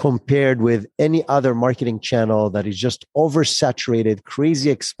compared with any other marketing channel that is just oversaturated,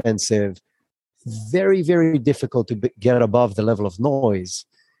 crazy expensive, very, very difficult to get above the level of noise,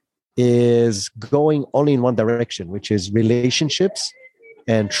 is going only in one direction, which is relationships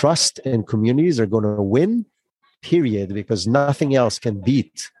and trust and communities are going to win, period, because nothing else can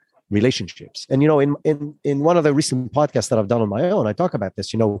beat relationships. And, in one of the recent podcasts that I've done on my own, I talk about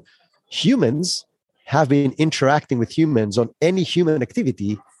this, humans have been interacting with humans on any human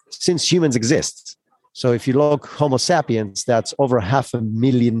activity since humans exist. So if you look Homo sapiens, that's over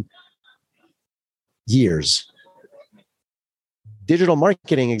 500,000 years. Digital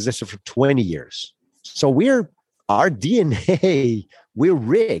marketing existed for 20 years. So our DNA, we're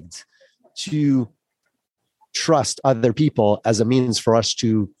rigged to trust other people as a means for us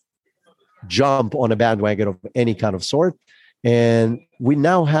to jump on a bandwagon of any kind of sort. And we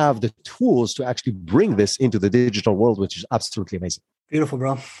now have the tools to actually bring this into the digital world, which is absolutely amazing. Beautiful,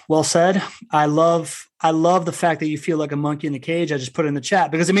 bro. Well said. I love the fact that you feel like a monkey in a cage. I just put it in the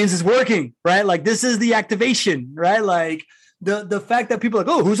chat because it means it's working, right? Like this is the activation, right? Like the fact that people are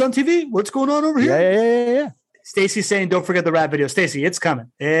like, oh, who's on TV? What's going on over here? Yeah. Stacy's saying, don't forget the rap video. Stacy, it's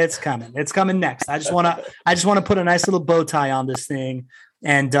coming. It's coming next. I just want to put a nice little bow tie on this thing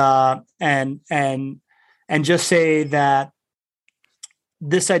and just say that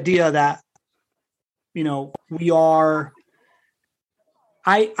this idea that, we are,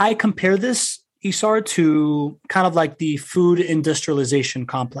 I compare this, Isar, to kind of like the food industrialization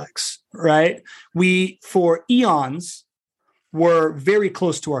complex, right? We, for eons, were very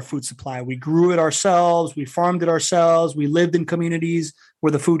close to our food supply. We grew it ourselves. We farmed it ourselves. We lived in communities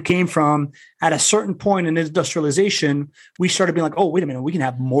where the food came from. At a certain point in industrialization, we started being like, oh, wait a minute, we can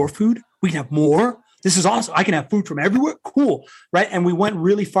have more food. We can have more. This is awesome. I can have food from everywhere. Cool. Right. And we went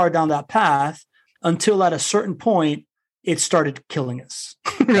really far down that path until at a certain point, it started killing us,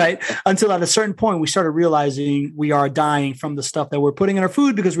 right? Until at a certain point, we started realizing we are dying from the stuff that we're putting in our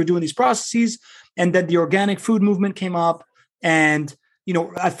food because we're doing these processes. And then the organic food movement came up. And,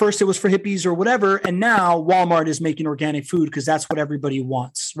 at first it was for hippies or whatever. And now Walmart is making organic food because that's what everybody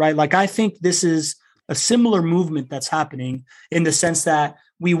wants, right? Like, I think this is a similar movement that's happening in the sense that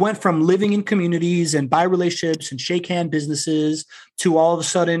we went from living in communities and buy relationships and shake hand businesses to all of a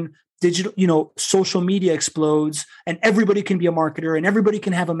sudden digital, social media explodes and everybody can be a marketer and everybody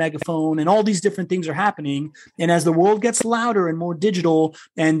can have a megaphone and all these different things are happening. And as the world gets louder and more digital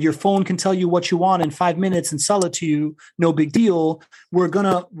and your phone can tell you what you want in 5 minutes and sell it to you, no big deal. We're going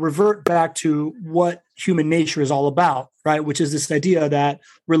to revert back to what human nature is all about, right? Which is this idea that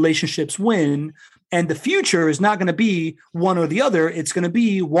relationships win. And the future is not going to be one or the other. It's going to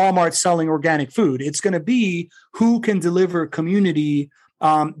be Walmart selling organic food. It's going to be who can deliver community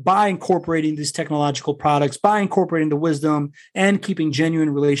by incorporating these technological products, by incorporating the wisdom and keeping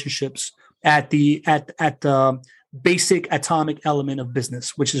genuine relationships at the basic atomic element of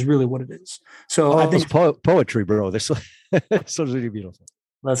business, which is really what it is. So I think poetry, bro. This is really beautiful.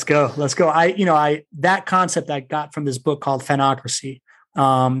 Let's go. That concept I got from this book called Fanocracy.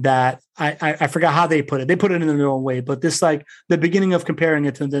 That I forgot how they put it. They put it in their own way, but this, like, the beginning of comparing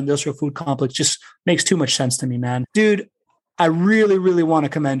it to the industrial food complex just makes too much sense to me, man. Dude, I really, really want to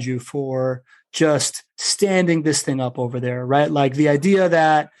commend you for just standing this thing up over there, right? Like, the idea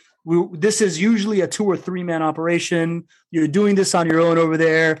that this is usually a 2 or 3 man operation. You're doing this on your own over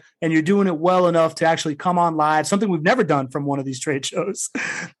there, and you're doing it well enough to actually come on live, something we've never done from one of these trade shows.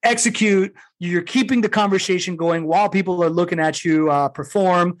 Execute. You're keeping the conversation going while people are looking at you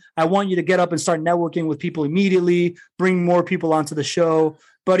perform. I want you to get up and start networking with people immediately, bring more people onto the show.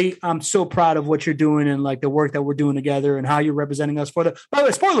 Buddy, I'm so proud of what you're doing and like the work that we're doing together and how you're representing us by the way,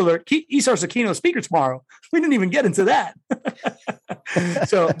 spoiler alert, Isar's a keynote speaker tomorrow. We didn't even get into that.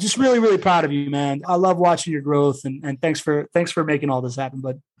 So just really, really proud of you, man. I love watching your growth and thanks for making all this happen.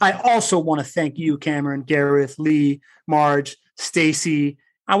 But I also want to thank you, Cameron, Gareth, Lee, Marge, Stacy.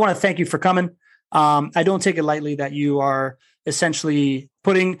 I want to thank you for coming. I don't take it lightly that you are essentially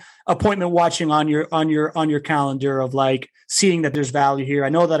putting appointment watching on your calendar of like seeing that there's value here. I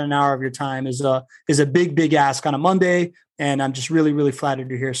know that an hour of your time is a big ask on a Monday, and I'm just really, really flattered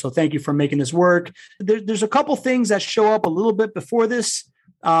you're here. So thank you for making this work. There's a couple things that show up a little bit before this,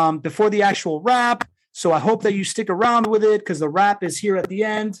 before the actual wrap. So I hope that you stick around with it because the wrap is here at the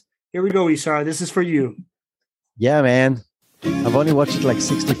end. Here we go, Isar. This is for you. Yeah, man. I've only watched it like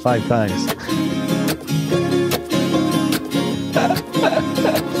 65 times.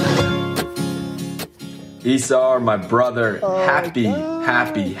 Isar, my brother,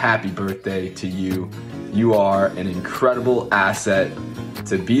 happy birthday to you. You are an incredible asset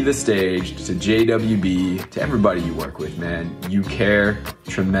to Be the Stage, to JWB, to everybody you work with, man. You care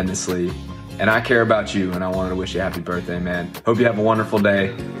tremendously, and I care about you, and I wanted to wish you a happy birthday, man. Hope you have a wonderful day,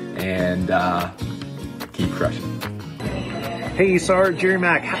 and keep crushing. Hey, Isar, Jerry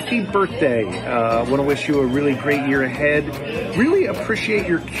Mack, happy birthday. I want to wish you a really great year ahead. Really appreciate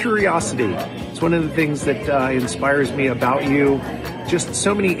your curiosity. It's one of the things that inspires me about you. Just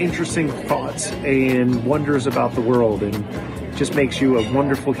so many interesting thoughts and wonders about the world, and just makes you a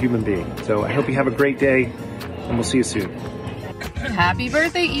wonderful human being. So I hope you have a great day, and we'll see you soon. Happy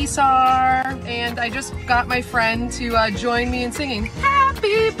birthday, Isar. And I just got my friend to join me in singing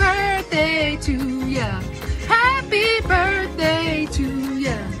happy birthday to ya. Happy birthday to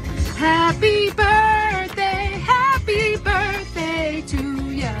ya. Happy birthday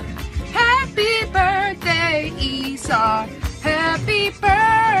to ya. Happy birthday, Isar. Happy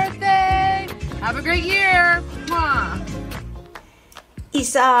birthday. Have a great year. Mwah.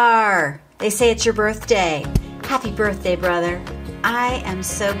 Isar, they say it's your birthday. Happy birthday, brother. I am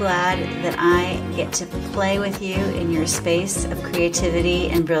so glad that I get to play with you in your space of creativity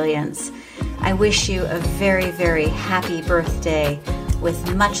and brilliance. I wish you a very, very happy birthday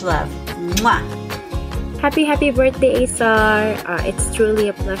with much love. Mwah! Happy birthday, Isar. It's truly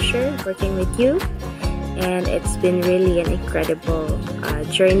a pleasure working with you. And it's been really an incredible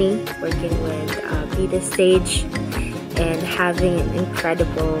journey working with Be the Stage and having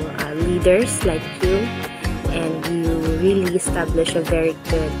incredible leaders like you. And you really established a very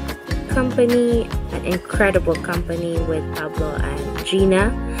good company, an incredible company with Pablo and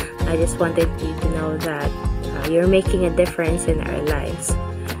Gina. I just wanted you to know that you're making a difference in our lives.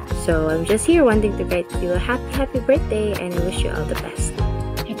 So I'm just here wanting to write you a happy birthday, and I wish you all the best.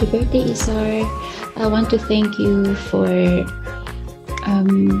 Happy birthday, Isar. I want to thank you for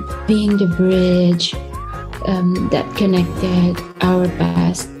being the bridge that connected our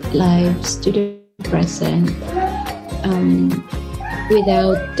past lives to the present.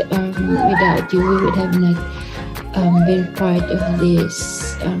 Without you, we would have not been part of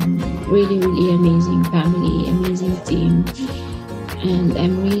this really, really amazing family, amazing team. And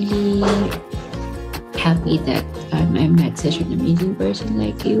I'm really happy that I met such an amazing person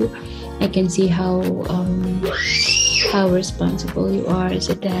like you. I can see how responsible you are as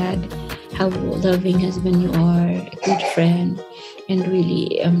a dad, how loving husband you are, a good friend, and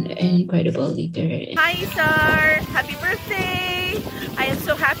really an incredible leader. Hi, Isar! Happy birthday! I am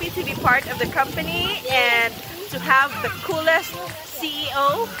so happy to be part of the company and to have the coolest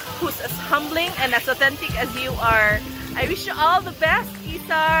CEO who's as humbling and as authentic as you are. I wish you all the best,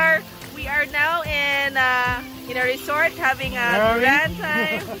 Isar! We are now in a resort having a grand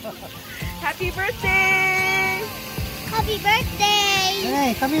time. Happy birthday! Happy birthday!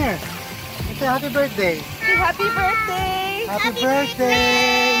 Hey, come here. It's a happy birthday. Happy birthday! Happy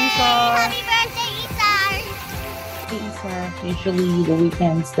birthday, Isar! Happy birthday, Isar! Isar, usually the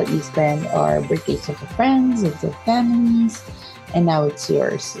weekends that you spend are birthdays of the friends, of the families, and now it's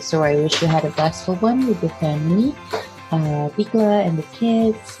yours. So I wish you had a blissful one with the family, Bigla and the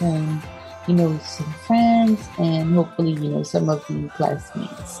kids, and some friends, and hopefully some of the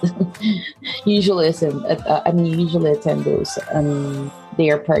classmates. usually attend those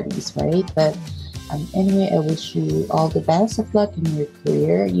their parties, right? But anyway, I wish you all the best of luck in your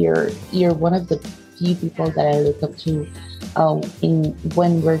career. You're one of the few people that I look up to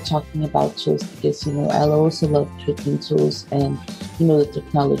when we're talking about tools, because I also love tricking tools and the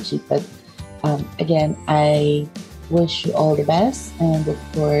technology. But again, I wish you all the best, and of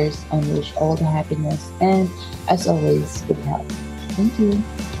course I wish all the happiness, and as always, good health. Thank you.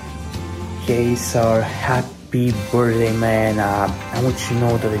 Okay, Isar, happy birthday, man. I want you to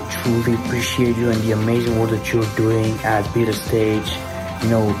know that I truly appreciate you and the amazing work that you're doing at Be The Stage.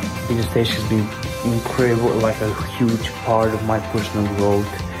 Be The Stage has been incredible, like a huge part of my personal growth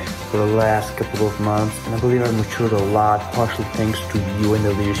for the last couple of months, and I believe I've matured a lot, partially thanks to you and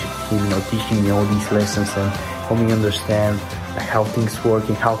the leadership team, teaching me all these lessons and helping me understand how things work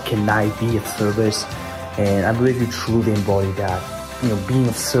and how can I be of service. And I believe you truly embody that, being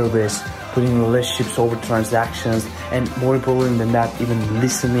of service, putting relationships over transactions, and more important than that, even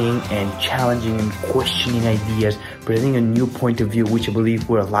listening and challenging and questioning ideas, presenting a new point of view, which I believe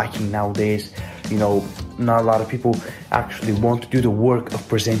we're lacking nowadays. Not a lot of people actually want to do the work of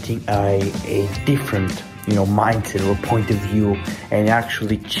presenting a different mindset or point of view and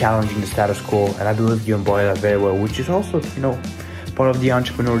actually challenging the status quo. And I believe you embody that very well, which is also part of the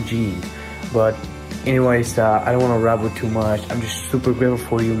entrepreneur gene. But anyways, I don't want to rabble too much. I'm just super grateful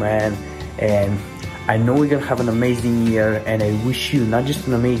for you, man, and I know we're gonna have an amazing year, and I wish you not just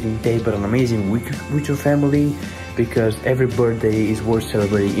an amazing day but an amazing week with your family, because every birthday is worth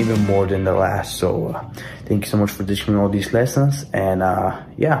celebrating even more than the last. So thank you so much for teaching me all these lessons, and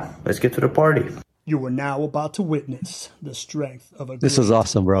let's get to the party. You are now about to witness the strength of a This is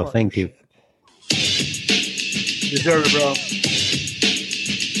awesome, bro. Thank you. You deserve it, bro.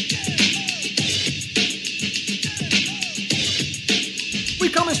 We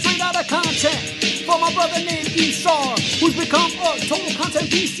coming straight out of content from my brother named Isar, who's become a total content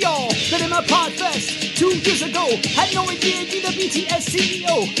beast, y'all. Met him at Podfest 2 years ago. Had no idea he'd be the BTS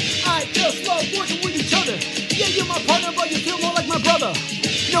CEO. I just love working with each other. Yeah, you're my partner, but you feel more like my brother.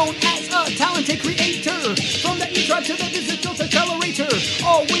 Known as a talented creator, from the E-Tribe to the digital accelerator.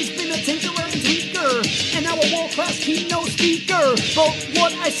 Always been a tinkerer and tweaker, and now a world-class keynote speaker. But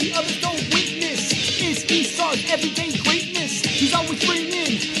what I see others don't witness is Isar's everyday greatness. He's always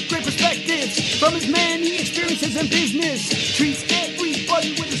bringing great perspectives from his many experiences in business. Treats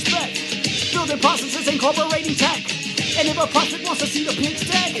everybody with respect, building processes, incorporating tech. And if a prospect wants to see the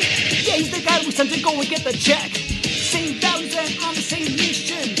pitch deck, yeah, he's the guy we sent to go and get the check. Same values and on the same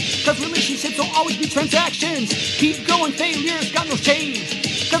mission, cause relationships will always be transactions. Keep going, failures got no shame,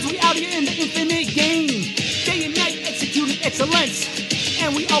 cause we out here in the infinite game. Day and night executing excellence,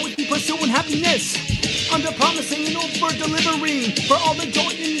 and we always be pursuing happiness. Under promising and over delivering for all the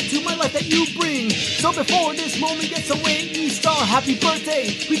joy into my life that you bring. So before this moment gets away, Isar, happy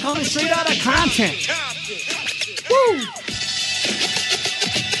birthday. We coming straight out of content. Woo!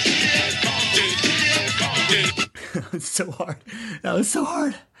 It's so hard. That was so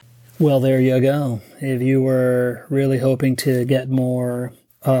hard. Well, there you go. If you were really hoping to get more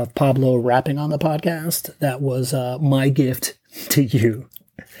of Pablo rapping on the podcast. That was my gift to you.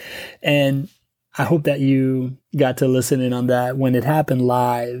 And I hope that you got to listen in on that. When it happened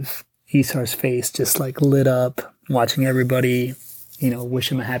live, Isar's face just like lit up watching everybody,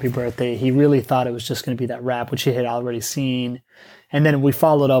 wish him a happy birthday. He really thought it was just going to be that rap, which he had already seen. And then we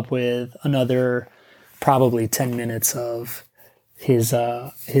followed up with another probably 10 minutes of his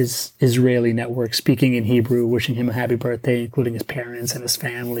Israeli network speaking in Hebrew, wishing him a happy birthday, including his parents and his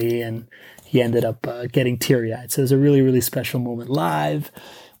family. And he ended up getting teary-eyed. So it was a really, really special moment live,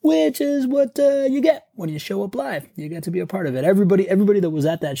 which is what you get when you show up live. You get to be a part of it. Everybody that was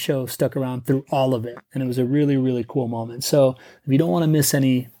at that show stuck around through all of it. And it was a really, really cool moment. So if you don't want to miss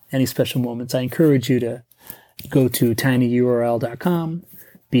any special moments, I encourage you to go to tinyurl.com,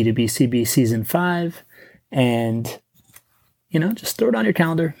 B2BCB Season 5, and, just throw it on your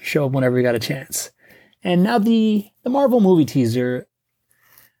calendar, show up whenever you got a chance. And now the Marvel movie teaser,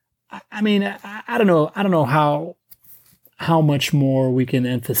 I mean, I don't know how much more we can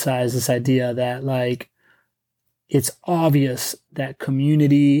emphasize this idea that, like, it's obvious that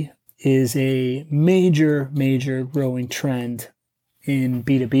community is a major, major growing trend in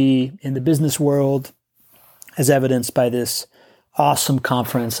B2B, in the business world, as evidenced by this awesome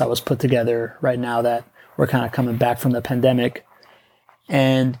conference that was put together right now that we're kind of coming back from the pandemic.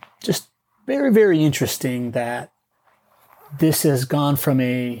 And just very, very interesting that this has gone from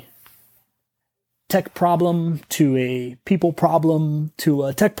a tech problem to a people problem to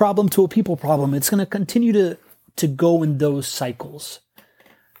a tech problem to a people problem. It's going to continue to go in those cycles.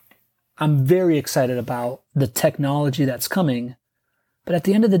 I'm very excited about the technology that's coming, but at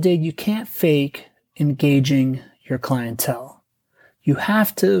the end of the day, you can't fake engaging your clientele. You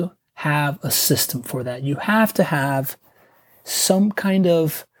have to have a system for that. You have to have some kind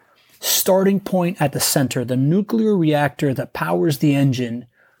of starting point at the center. The nuclear reactor that powers the engine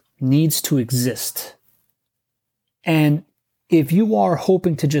needs to exist. And if you are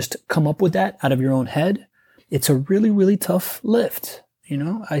hoping to just come up with that out of your own head, it's a really, really tough lift.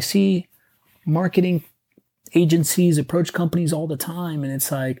 I see marketing agencies approach companies all the time, and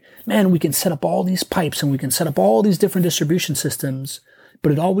it's like, man, we can set up all these pipes and we can set up all these different distribution systems,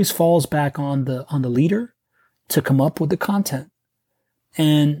 but it always falls back on the leader to come up with the content.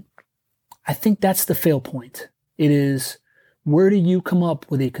 And I think that's the fail point. It is, where do you come up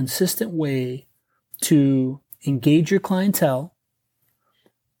with a consistent way to engage your clientele,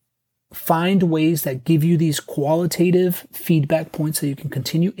 find ways that give you these qualitative feedback points that you can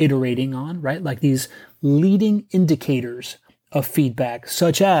continue iterating on, right? Like these leading indicators of feedback,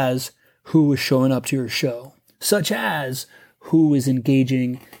 such as who is showing up to your show, such as who is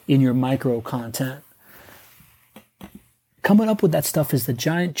engaging in your micro content. Coming up with that stuff is the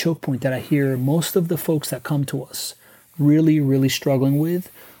giant choke point that I hear most of the folks that come to us really, really struggling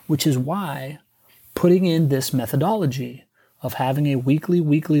with, which is why putting in this methodology of having a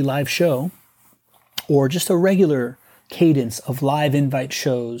weekly live show, or just a regular cadence of live invite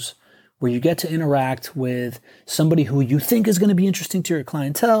shows where you get to interact with somebody who you think is going to be interesting to your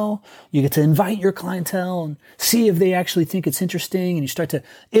clientele. You get to invite your clientele and see if they actually think it's interesting, and you start to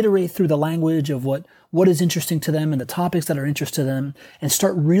iterate through the language of what is interesting to them and the topics that are interesting to them, and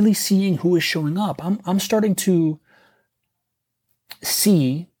start really seeing who is showing up. I'm starting to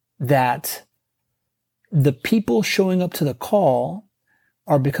see that the people showing up to the call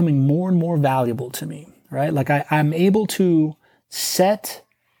are becoming more and more valuable to me, right? Like I'm able to set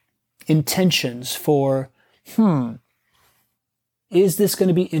intentions for, is this going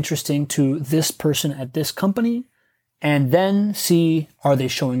to be interesting to this person at this company? And then see, are they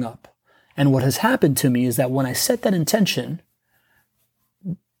showing up? And what has happened to me is that when I set that intention,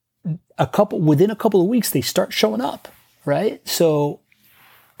 within a couple of weeks, they start showing up, right? So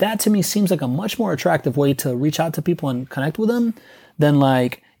that to me seems like a much more attractive way to reach out to people and connect with them than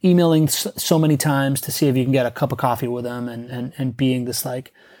like emailing so many times to see if you can get a cup of coffee with them and being this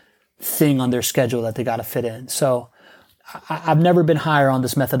like thing on their schedule that they got to fit in. So I've never been higher on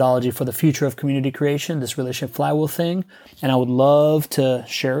this methodology for the future of community creation, this relationship flywheel thing. And I would love to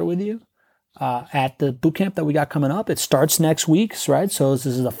share it with you at the bootcamp that we got coming up. It starts next week, right? So this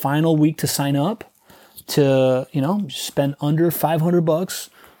is the final week to sign up to, spend under $500,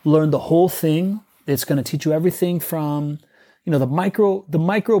 learn the whole thing. It's going to teach you everything from, the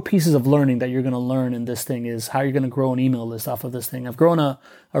micro pieces of learning that you're going to learn in this thing is how you're going to grow an email list off of this thing. I've grown a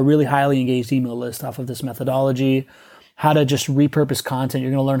really highly engaged email list off of this methodology. How to just repurpose content.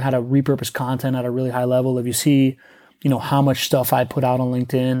 You're going to learn how to repurpose content at a really high level. If you see, how much stuff I put out on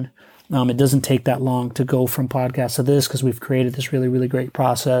LinkedIn, it doesn't take that long to go from podcast to this because we've created this really, really great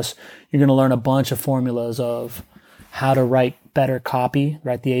process. You're going to learn a bunch of formulas of how to write better copy,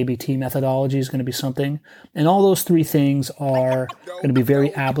 right? The ABT methodology is going to be something. And all those three things are going to be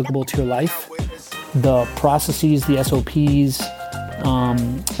very applicable to your life. The processes, the SOPs,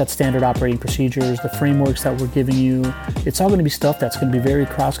 that standard operating procedures, the frameworks that we're giving you, it's all going to be stuff that's going to be very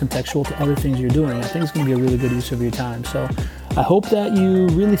cross-contextual to other things you're doing. I think it's going to be a really good use of your time. So I hope that you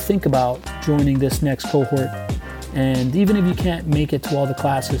really think about joining this next cohort. And even if you can't make it to all the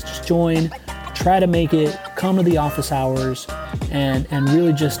classes, just join, try to make it, come to the office hours, and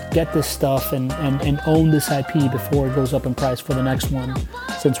really just get this stuff and own this IP before it goes up in price for the next one,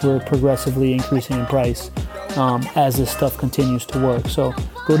 since we're progressively increasing in price as this stuff continues to work. So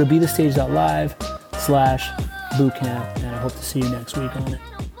go to BeTheStage.live/bootcamp, and I hope to see you next week on it.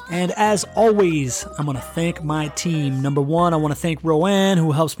 And as always, I'm going to thank my team. Number one, I want to thank Roanne,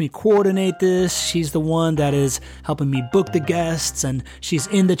 who helps me coordinate this. She's the one that is helping me book the guests, and she's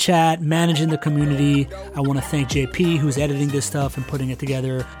in the chat, managing the community. I want to thank JP, who's editing this stuff and putting it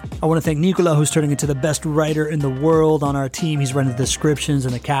together. I want to thank Nicola, who's turning into the best writer in the world on our team. He's writing the descriptions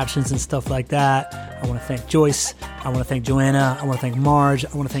and the captions and stuff like that. I want to thank Joyce. I want to thank Joanna. I want to thank Marge.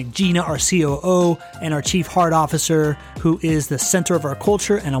 I want to thank Gina, our COO, and our Chief Heart Officer, who is the center of our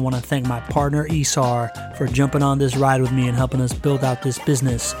culture. And I want to thank my partner, Isar, for jumping on this ride with me and helping us build out this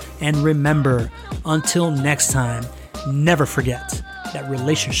business. And remember, until next time, never forget that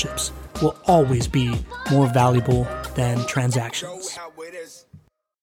relationships will always be more valuable than transactions.